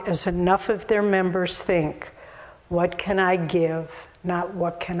long as enough of their members think, what can I give, not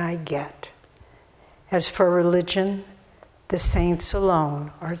what can I get? As for religion, the saints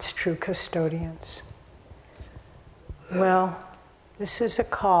alone are its true custodians. Well, this is a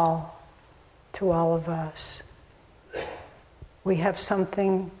call to all of us. We have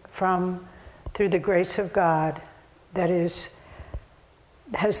something through the grace of God, that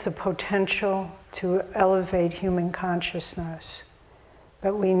has the potential to elevate human consciousness.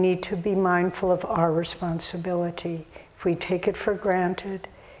 But we need to be mindful of our responsibility. If we take it for granted,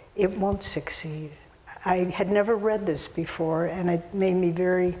 it won't succeed. I had never read this before, and it made me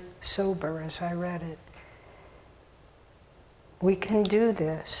very sober as I read it. We can do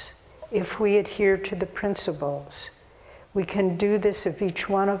this if we adhere to the principles. We can do this if each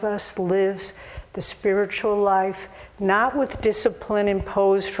one of us lives the spiritual life, not with discipline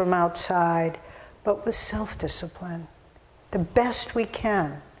imposed from outside, but with self-discipline. The best we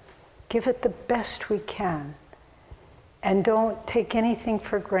can. Give it the best we can. And don't take anything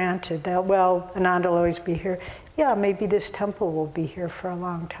for granted that, well, Ananda will always be here. Yeah, maybe this temple will be here for a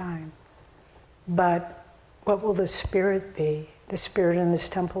long time. But what will the spirit be? The spirit in this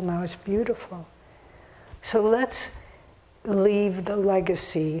temple now is beautiful. So let's leave the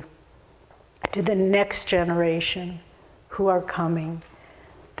legacy to the next generation who are coming,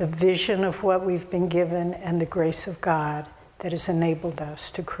 the vision of what we've been given and the grace of God that has enabled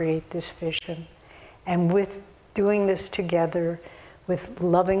us to create this vision. And with doing this together, with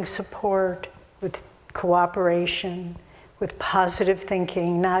loving support, with cooperation, with positive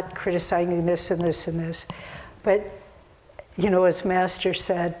thinking, not criticizing this and this and this, but, you know, as Master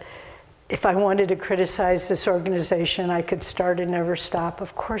said, if I wanted to criticize this organization, I could start and never stop.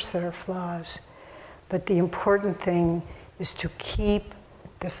 Of course there are flaws. But the important thing is to keep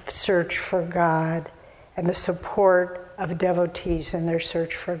the search for God and the support of devotees in their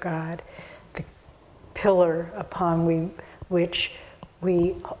search for God, the pillar upon which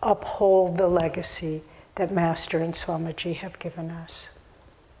we uphold the legacy that Master and Swamiji have given us.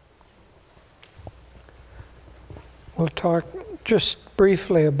 We'll talk just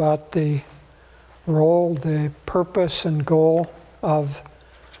briefly about the role, the purpose and goal of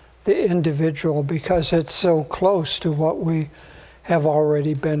the individual, because it's so close to what we have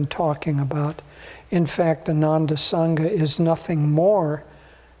already been talking about. In fact, Ananda Sangha is nothing more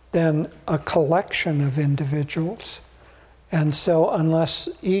than a collection of individuals. And so unless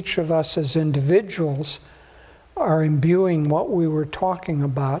each of us as individuals are imbuing what we were talking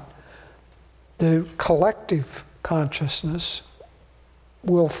about, the collective consciousness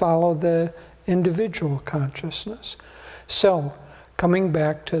will follow the individual consciousness. So, coming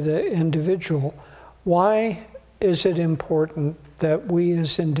back to the individual, why is it important that we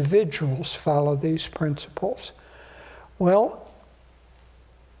as individuals follow these principles? Well,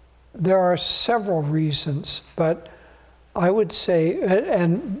 there are several reasons, but I would say,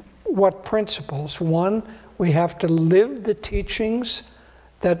 and what principles? One, we have to live the teachings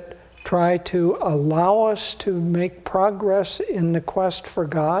that try to allow us to make progress in the quest for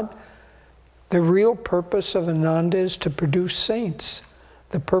God. The real purpose of Ananda is to produce saints.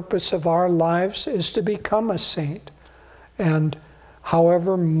 The purpose of our lives is to become a saint. And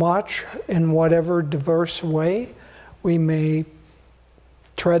however much, in whatever diverse way, we may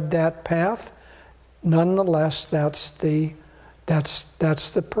tread that path, nonetheless, that's the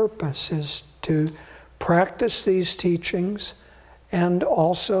purpose, is to practice these teachings and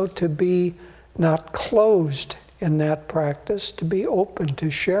also to be not closed in that practice, to be open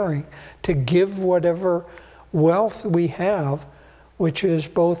to sharing, to give whatever wealth we have, which is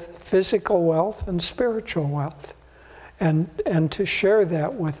both physical wealth and spiritual wealth, and to share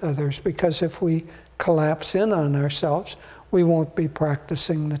that with others, because if we collapse in on ourselves, we won't be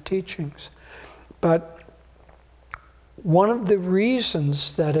practicing the teachings. But one of the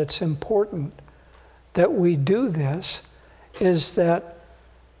reasons that it's important that we do this is that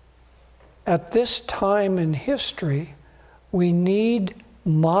at this time in history, we need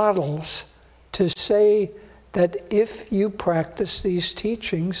models to say that if you practice these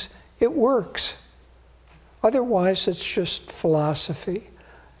teachings, it works. Otherwise, it's just philosophy.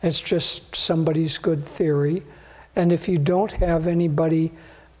 It's just somebody's good theory. And if you don't have anybody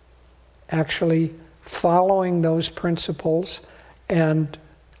actually following those principles and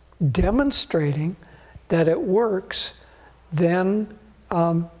demonstrating that it works, then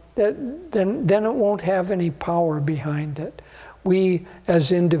it won't have any power behind it. We,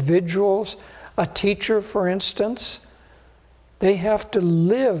 as individuals, a teacher, for instance, they have to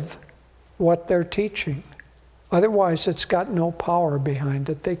live what they're teaching. Otherwise, it's got no power behind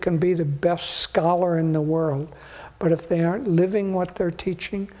it. They can be the best scholar in the world, but if they aren't living what they're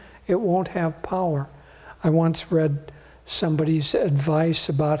teaching, it won't have power. I once read somebody's advice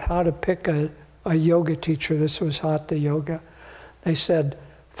about how to pick a yoga teacher. This was Hatha Yoga. They said,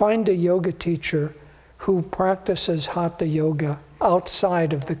 find a yoga teacher who practices Hatha Yoga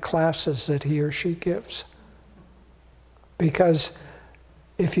outside of the classes that he or she gives. Because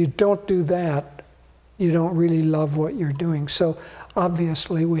if you don't do that, you don't really love what you're doing. So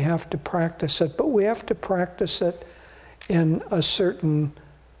obviously we have to practice it, but we have to practice it in a certain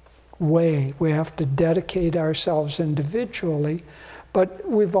way. We have to dedicate ourselves individually, but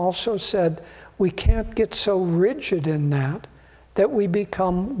we've also said we can't get so rigid in that we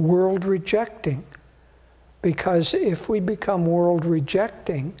become world rejecting. Because if we become world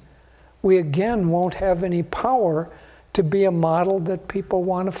rejecting, we again won't have any power to be a model that people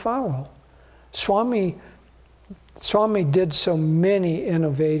want to follow. Swami did so many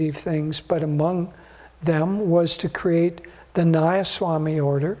innovative things, but among them was to create the Nayaswami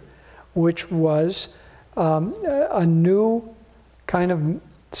order, which was a new kind of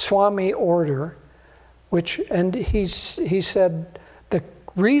Swami order, and he said the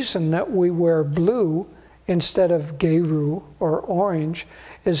reason that we wear blue instead of geru or orange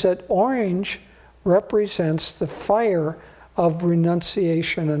is that orange represents the fire of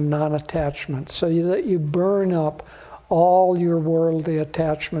renunciation and non-attachment, so that you burn up all your worldly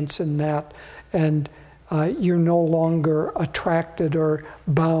attachments in that, and you're no longer attracted or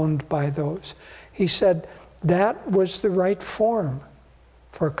bound by those. He said that was the right form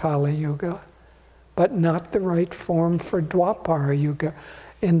for Kali Yuga, but not the right form for Dwapara Yuga.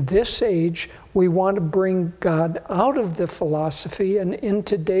 In this age, we want to bring God out of the philosophy and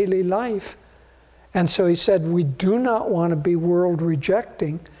into daily life. And so he said, we do not want to be world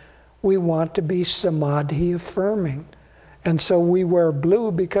rejecting, we want to be samadhi affirming. And so we wear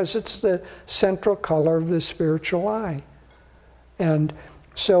blue because it's the central color of the spiritual eye. And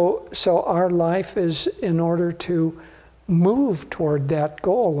so our life is in order to move toward that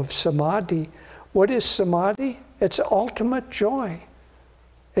goal of samadhi. What is samadhi? It's ultimate joy.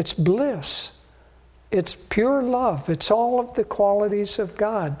 It's bliss. It's pure love. It's all of the qualities of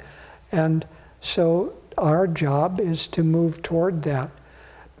God. And so our job is to move toward that.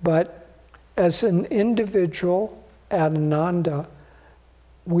 But as an individual at Ananda,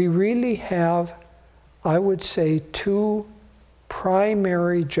 we really have, I would say, two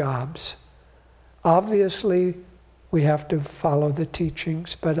primary jobs. Obviously, we have to follow the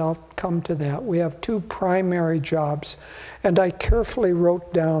teachings, but I'll come to that. We have two primary jobs. And I carefully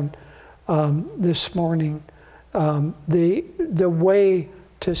wrote down this morning the way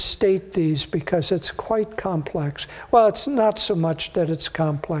to state these, because it's quite complex. Well, it's not so much that it's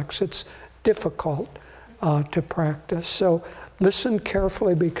complex, it's difficult to practice. So listen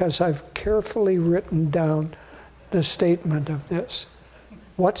carefully, because I've carefully written down the statement of this.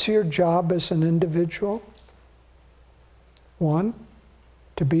 What's your job as an individual? 1,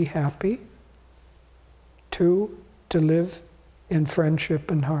 to be happy. 2, to live in friendship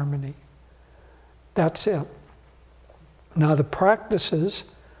and harmony. That's it. Now the practices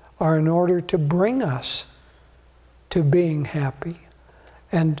are in order to bring us to being happy.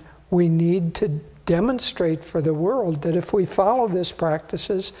 And we need to demonstrate for the world that if we follow these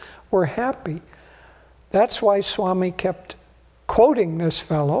practices, we're happy. That's why Swami kept quoting this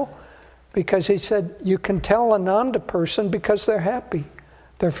fellow, because he said, you can tell an Ananda person because they're happy.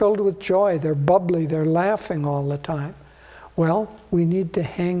 They're filled with joy, they're bubbly, they're laughing all the time. Well, we need to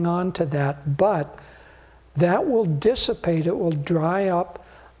hang on to that, but that will dissipate, it will dry up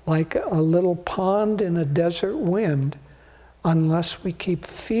like a little pond in a desert wind unless we keep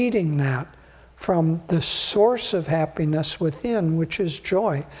feeding that from the source of happiness within, which is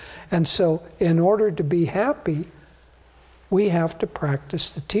joy. And so in order to be happy, we have to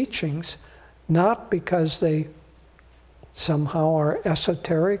practice the teachings, not because they somehow are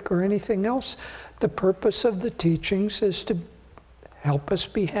esoteric or anything else. The purpose of the teachings is to help us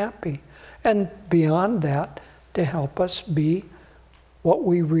be happy. And beyond that, to help us be what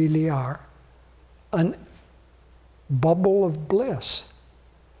we really are, a bubble of bliss,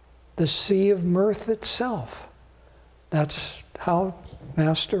 the sea of mirth itself. That's how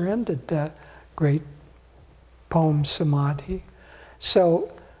Master ended that great poem, Samadhi.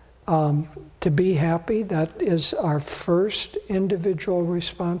 So to be happy, that is our first individual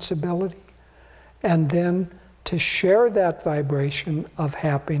responsibility. And then to share that vibration of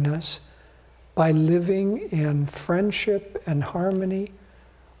happiness by living in friendship and harmony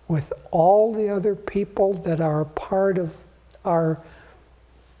with all the other people that are a part of our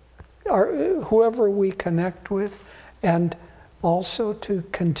whoever we connect with, and also to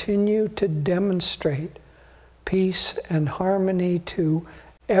continue to demonstrate peace and harmony to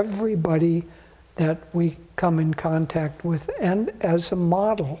everybody that we come in contact with. And as a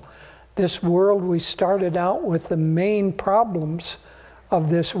model, this world, we started out with the main problems of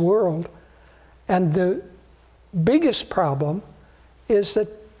this world. And the biggest problem is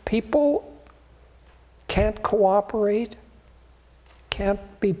that people can't cooperate, can't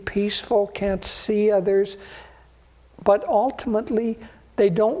be peaceful, can't see others, but ultimately they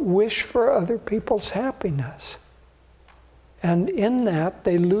don't wish for other people's happiness. And in that,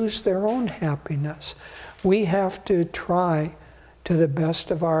 they lose their own happiness. We have to try to the best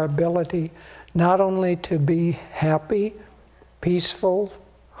of our ability, not only to be happy, peaceful,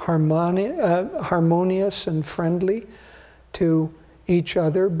 harmonious and friendly to each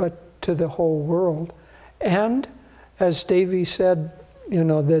other, but to the whole world. And as Devi said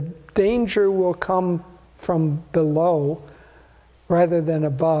the danger will come from below rather than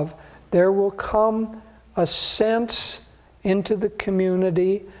above. There will come a sense into the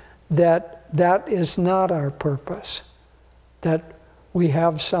community that is not our purpose, that we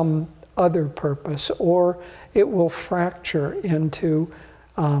have some other purpose, or it will fracture into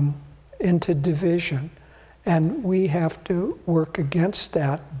division. And we have to work against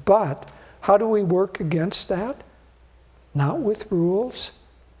that. But how do we work against that? Not with rules,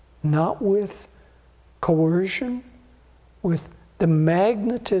 not with coercion, with the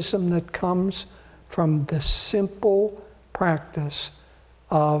magnetism that comes from the simple practice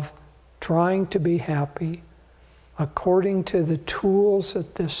of trying to be happy according to the tools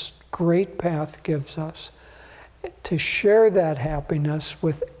that this great path gives us, to share that happiness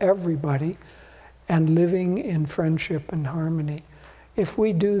with everybody and living in friendship and harmony. If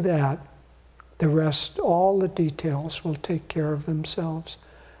we do that, the rest, all the details will take care of themselves.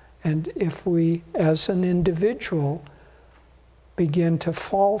 And if we, as an individual, begin to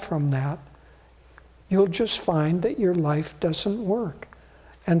fall from that, you'll just find that your life doesn't work.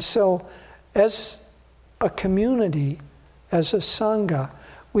 And so, as a community, as a Sangha,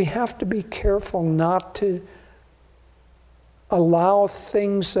 we have to be careful not to allow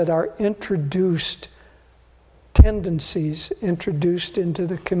things that are tendencies introduced into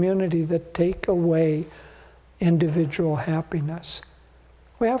the community that take away individual happiness.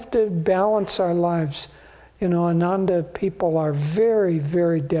 We have to balance our lives. Ananda people are very,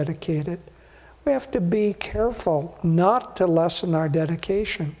 very dedicated. We have to be careful not to lessen our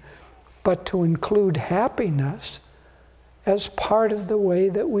dedication, but to include happiness as part of the way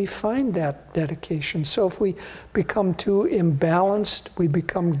that we find that dedication. So if we become too imbalanced, we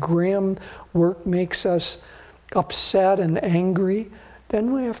become grim, work makes us upset and angry,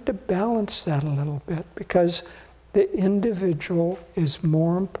 then we have to balance that a little bit, because the individual is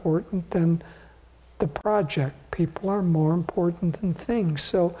more important than the project. People are more important than things.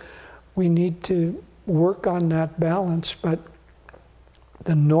 So we need to work on that balance, but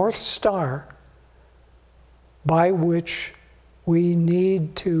the North Star by which we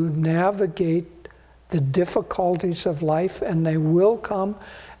need to navigate the difficulties of life, and they will come,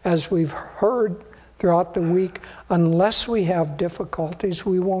 as we've heard throughout the week. Unless we have difficulties,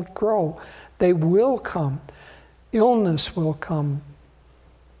 we won't grow. They will come. Illness will come.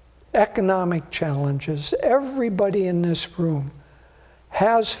 Economic challenges. Everybody in this room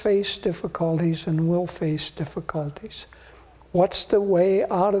has faced difficulties and will face difficulties. What's the way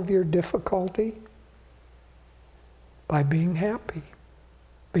out of your difficulty? By being happy.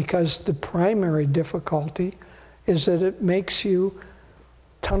 Because the primary difficulty is that it makes you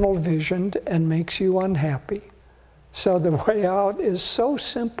tunnel visioned and makes you unhappy. So the way out is so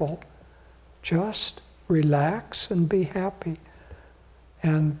simple. Just relax and be happy.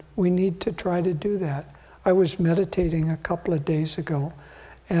 And we need to try to do that. I was meditating a couple of days ago,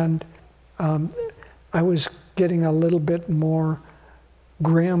 and I was getting a little bit more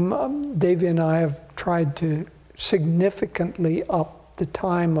grim. Davy and I have tried to significantly up the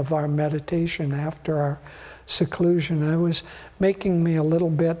time of our meditation after our seclusion. It was making me a little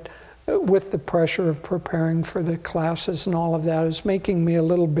bit, with the pressure of preparing for the classes and all of that, it was making me a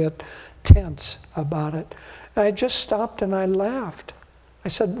little bit tense about it. And I just stopped and I laughed. I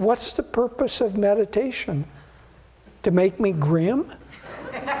said, what's the purpose of meditation? To make me grim?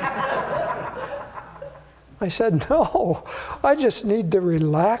 I said, no, I just need to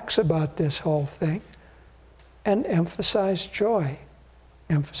relax about this whole thing and emphasize joy,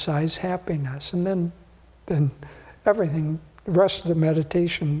 emphasize happiness. And then everything, the rest of the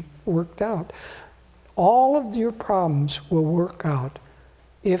meditation worked out. All of your problems will work out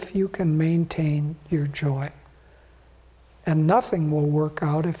if you can maintain your joy. And nothing will work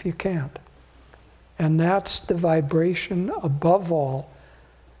out if you can't. And that's the vibration, above all,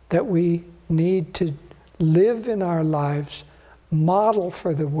 that we need to live in our lives, model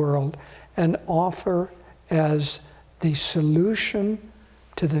for the world, and offer as the solution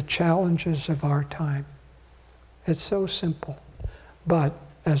to the challenges of our time. It's so simple, but,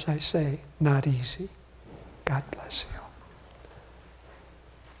 as I say, not easy. God bless you.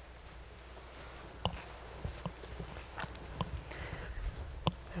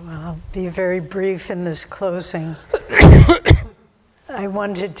 Well, I'll be very brief in this closing. I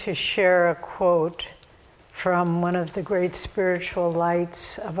wanted to share a quote from one of the great spiritual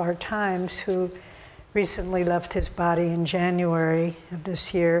lights of our times, who recently left his body in January of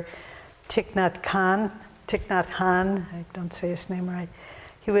this year, Thich Nhat Hanh, I don't say his name right.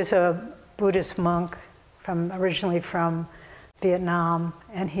 He was a Buddhist monk originally from Vietnam,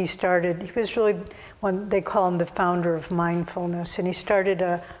 and he was really they call him the founder of mindfulness, and he started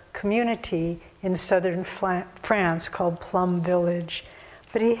a community in southern France called Plum Village.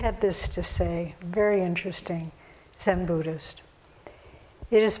 But he had this to say, very interesting, Zen Buddhist.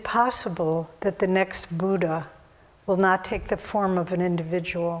 It is possible that the next Buddha will not take the form of an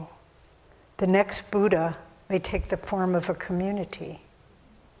individual. The next Buddha may take the form of a community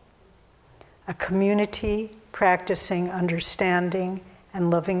practicing understanding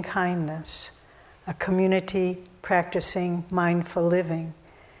and loving kindness, a community practicing mindful living.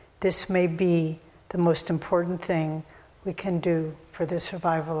 This may be the most important thing we can do for the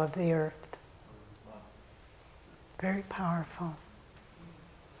survival of the earth. Very powerful.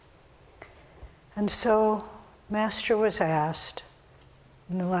 And so Master was asked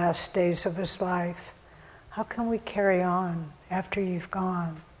in the last days of his life, how can we carry on after you've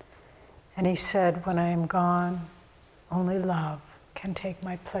gone? And he said, when I am gone, only love can take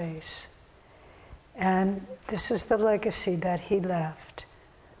my place. And this is the legacy that he left.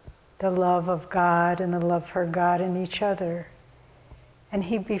 The love of God and the love for God and each other. And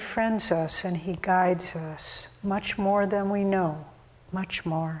he befriends us and he guides us much more than we know, much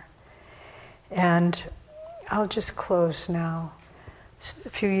more. And I'll just close now. A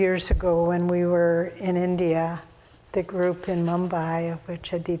few years ago when we were in India, the group in Mumbai, of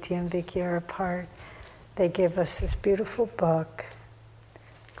which Aditya and Vicky are a part, they gave us this beautiful book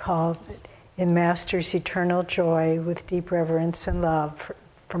called In Master's Eternal Joy with Deep Reverence and Love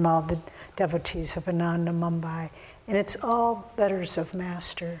from all the devotees of Ananda Mumbai. And it's all letters of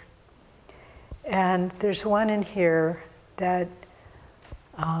Master. And there's one in here that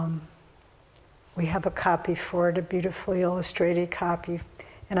we have a copy for it, a beautifully illustrated copy,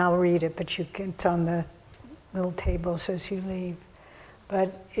 and I'll read it, but it's on the little tables as you leave.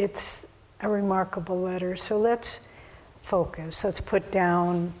 But it's a remarkable letter. So let's focus. Let's put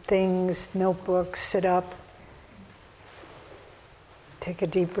down things, notebooks, sit up. Take a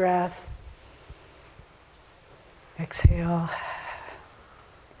deep breath. Exhale.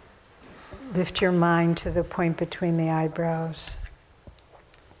 Lift your mind to the point between the eyebrows.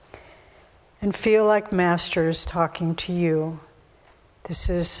 And feel like Master is talking to you. This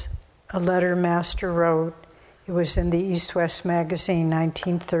is a letter Master wrote. It was in the East West magazine,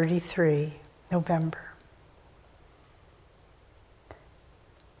 1933, November.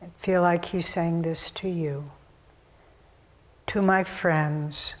 And feel like he's saying this to you. To my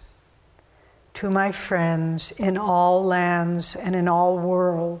friends in all lands and in all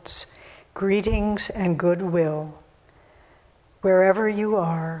worlds, greetings and goodwill. Wherever you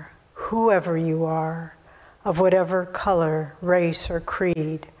are, whoever you are, of whatever color, race, or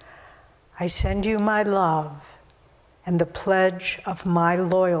creed, I send you my love and the pledge of my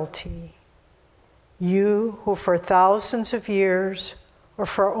loyalty. You who for thousands of years or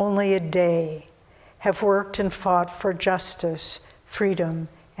for only a day have worked and fought for justice, freedom,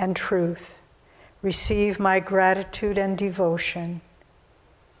 and truth, receive my gratitude and devotion.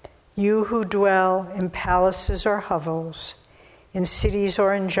 You who dwell in palaces or hovels, in cities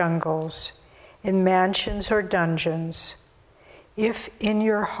or in jungles, in mansions or dungeons, if in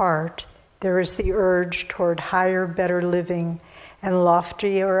your heart there is the urge toward higher, better living and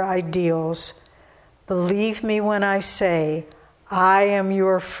loftier ideals, believe me when I say, I am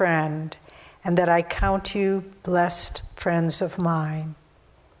your friend, and that I count you blessed friends of mine.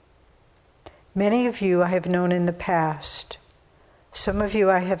 Many of you I have known in the past. Some of you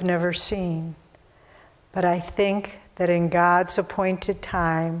I have never seen. But I think that in God's appointed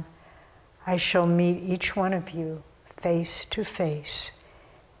time, I shall meet each one of you face to face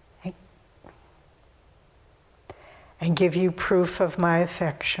and give you proof of my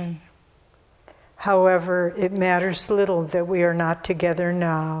affection. However, it matters little that we are not together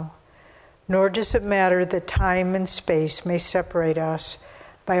now, nor does it matter that time and space may separate us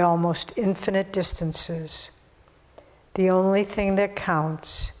by almost infinite distances. The only thing that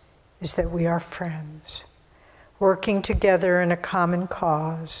counts is that we are friends, working together in a common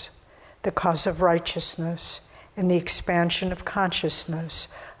cause, the cause of righteousness and the expansion of consciousness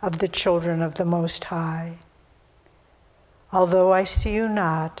of the children of the Most High. Although I see you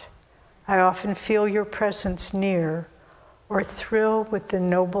not, I often feel your presence near or thrill with the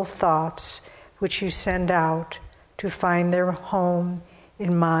noble thoughts which you send out to find their home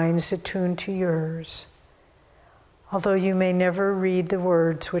in minds attuned to yours. Although you may never read the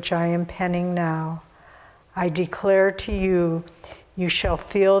words which I am penning now, I declare to you, you shall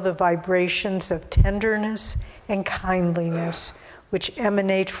feel the vibrations of tenderness and kindliness which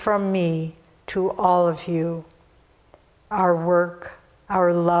emanate from me to all of you. Our work,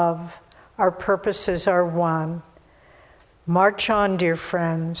 our love, our purposes are one. March on, dear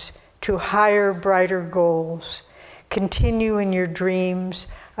friends, to higher, brighter goals. Continue in your dreams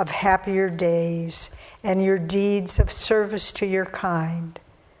of happier days and your deeds of service to your kind.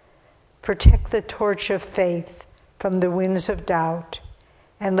 Protect the torch of faith from the winds of doubt,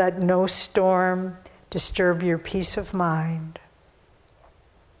 and let no storm disturb your peace of mind.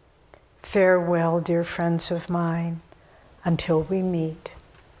 Farewell, dear friends of mine, until we meet.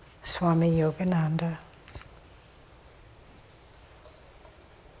 Swami Yogananda.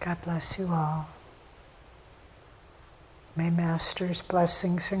 God bless you all. May Master's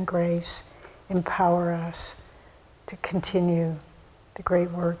blessings and grace empower us to continue the great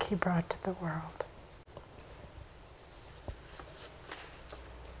work he brought to the world.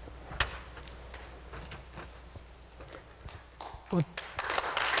 Well,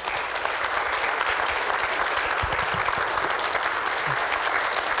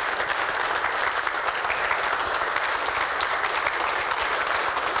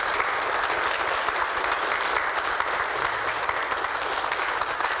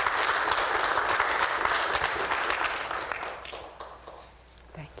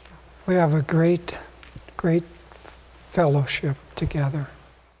 Thank you. we have a great fellowship together.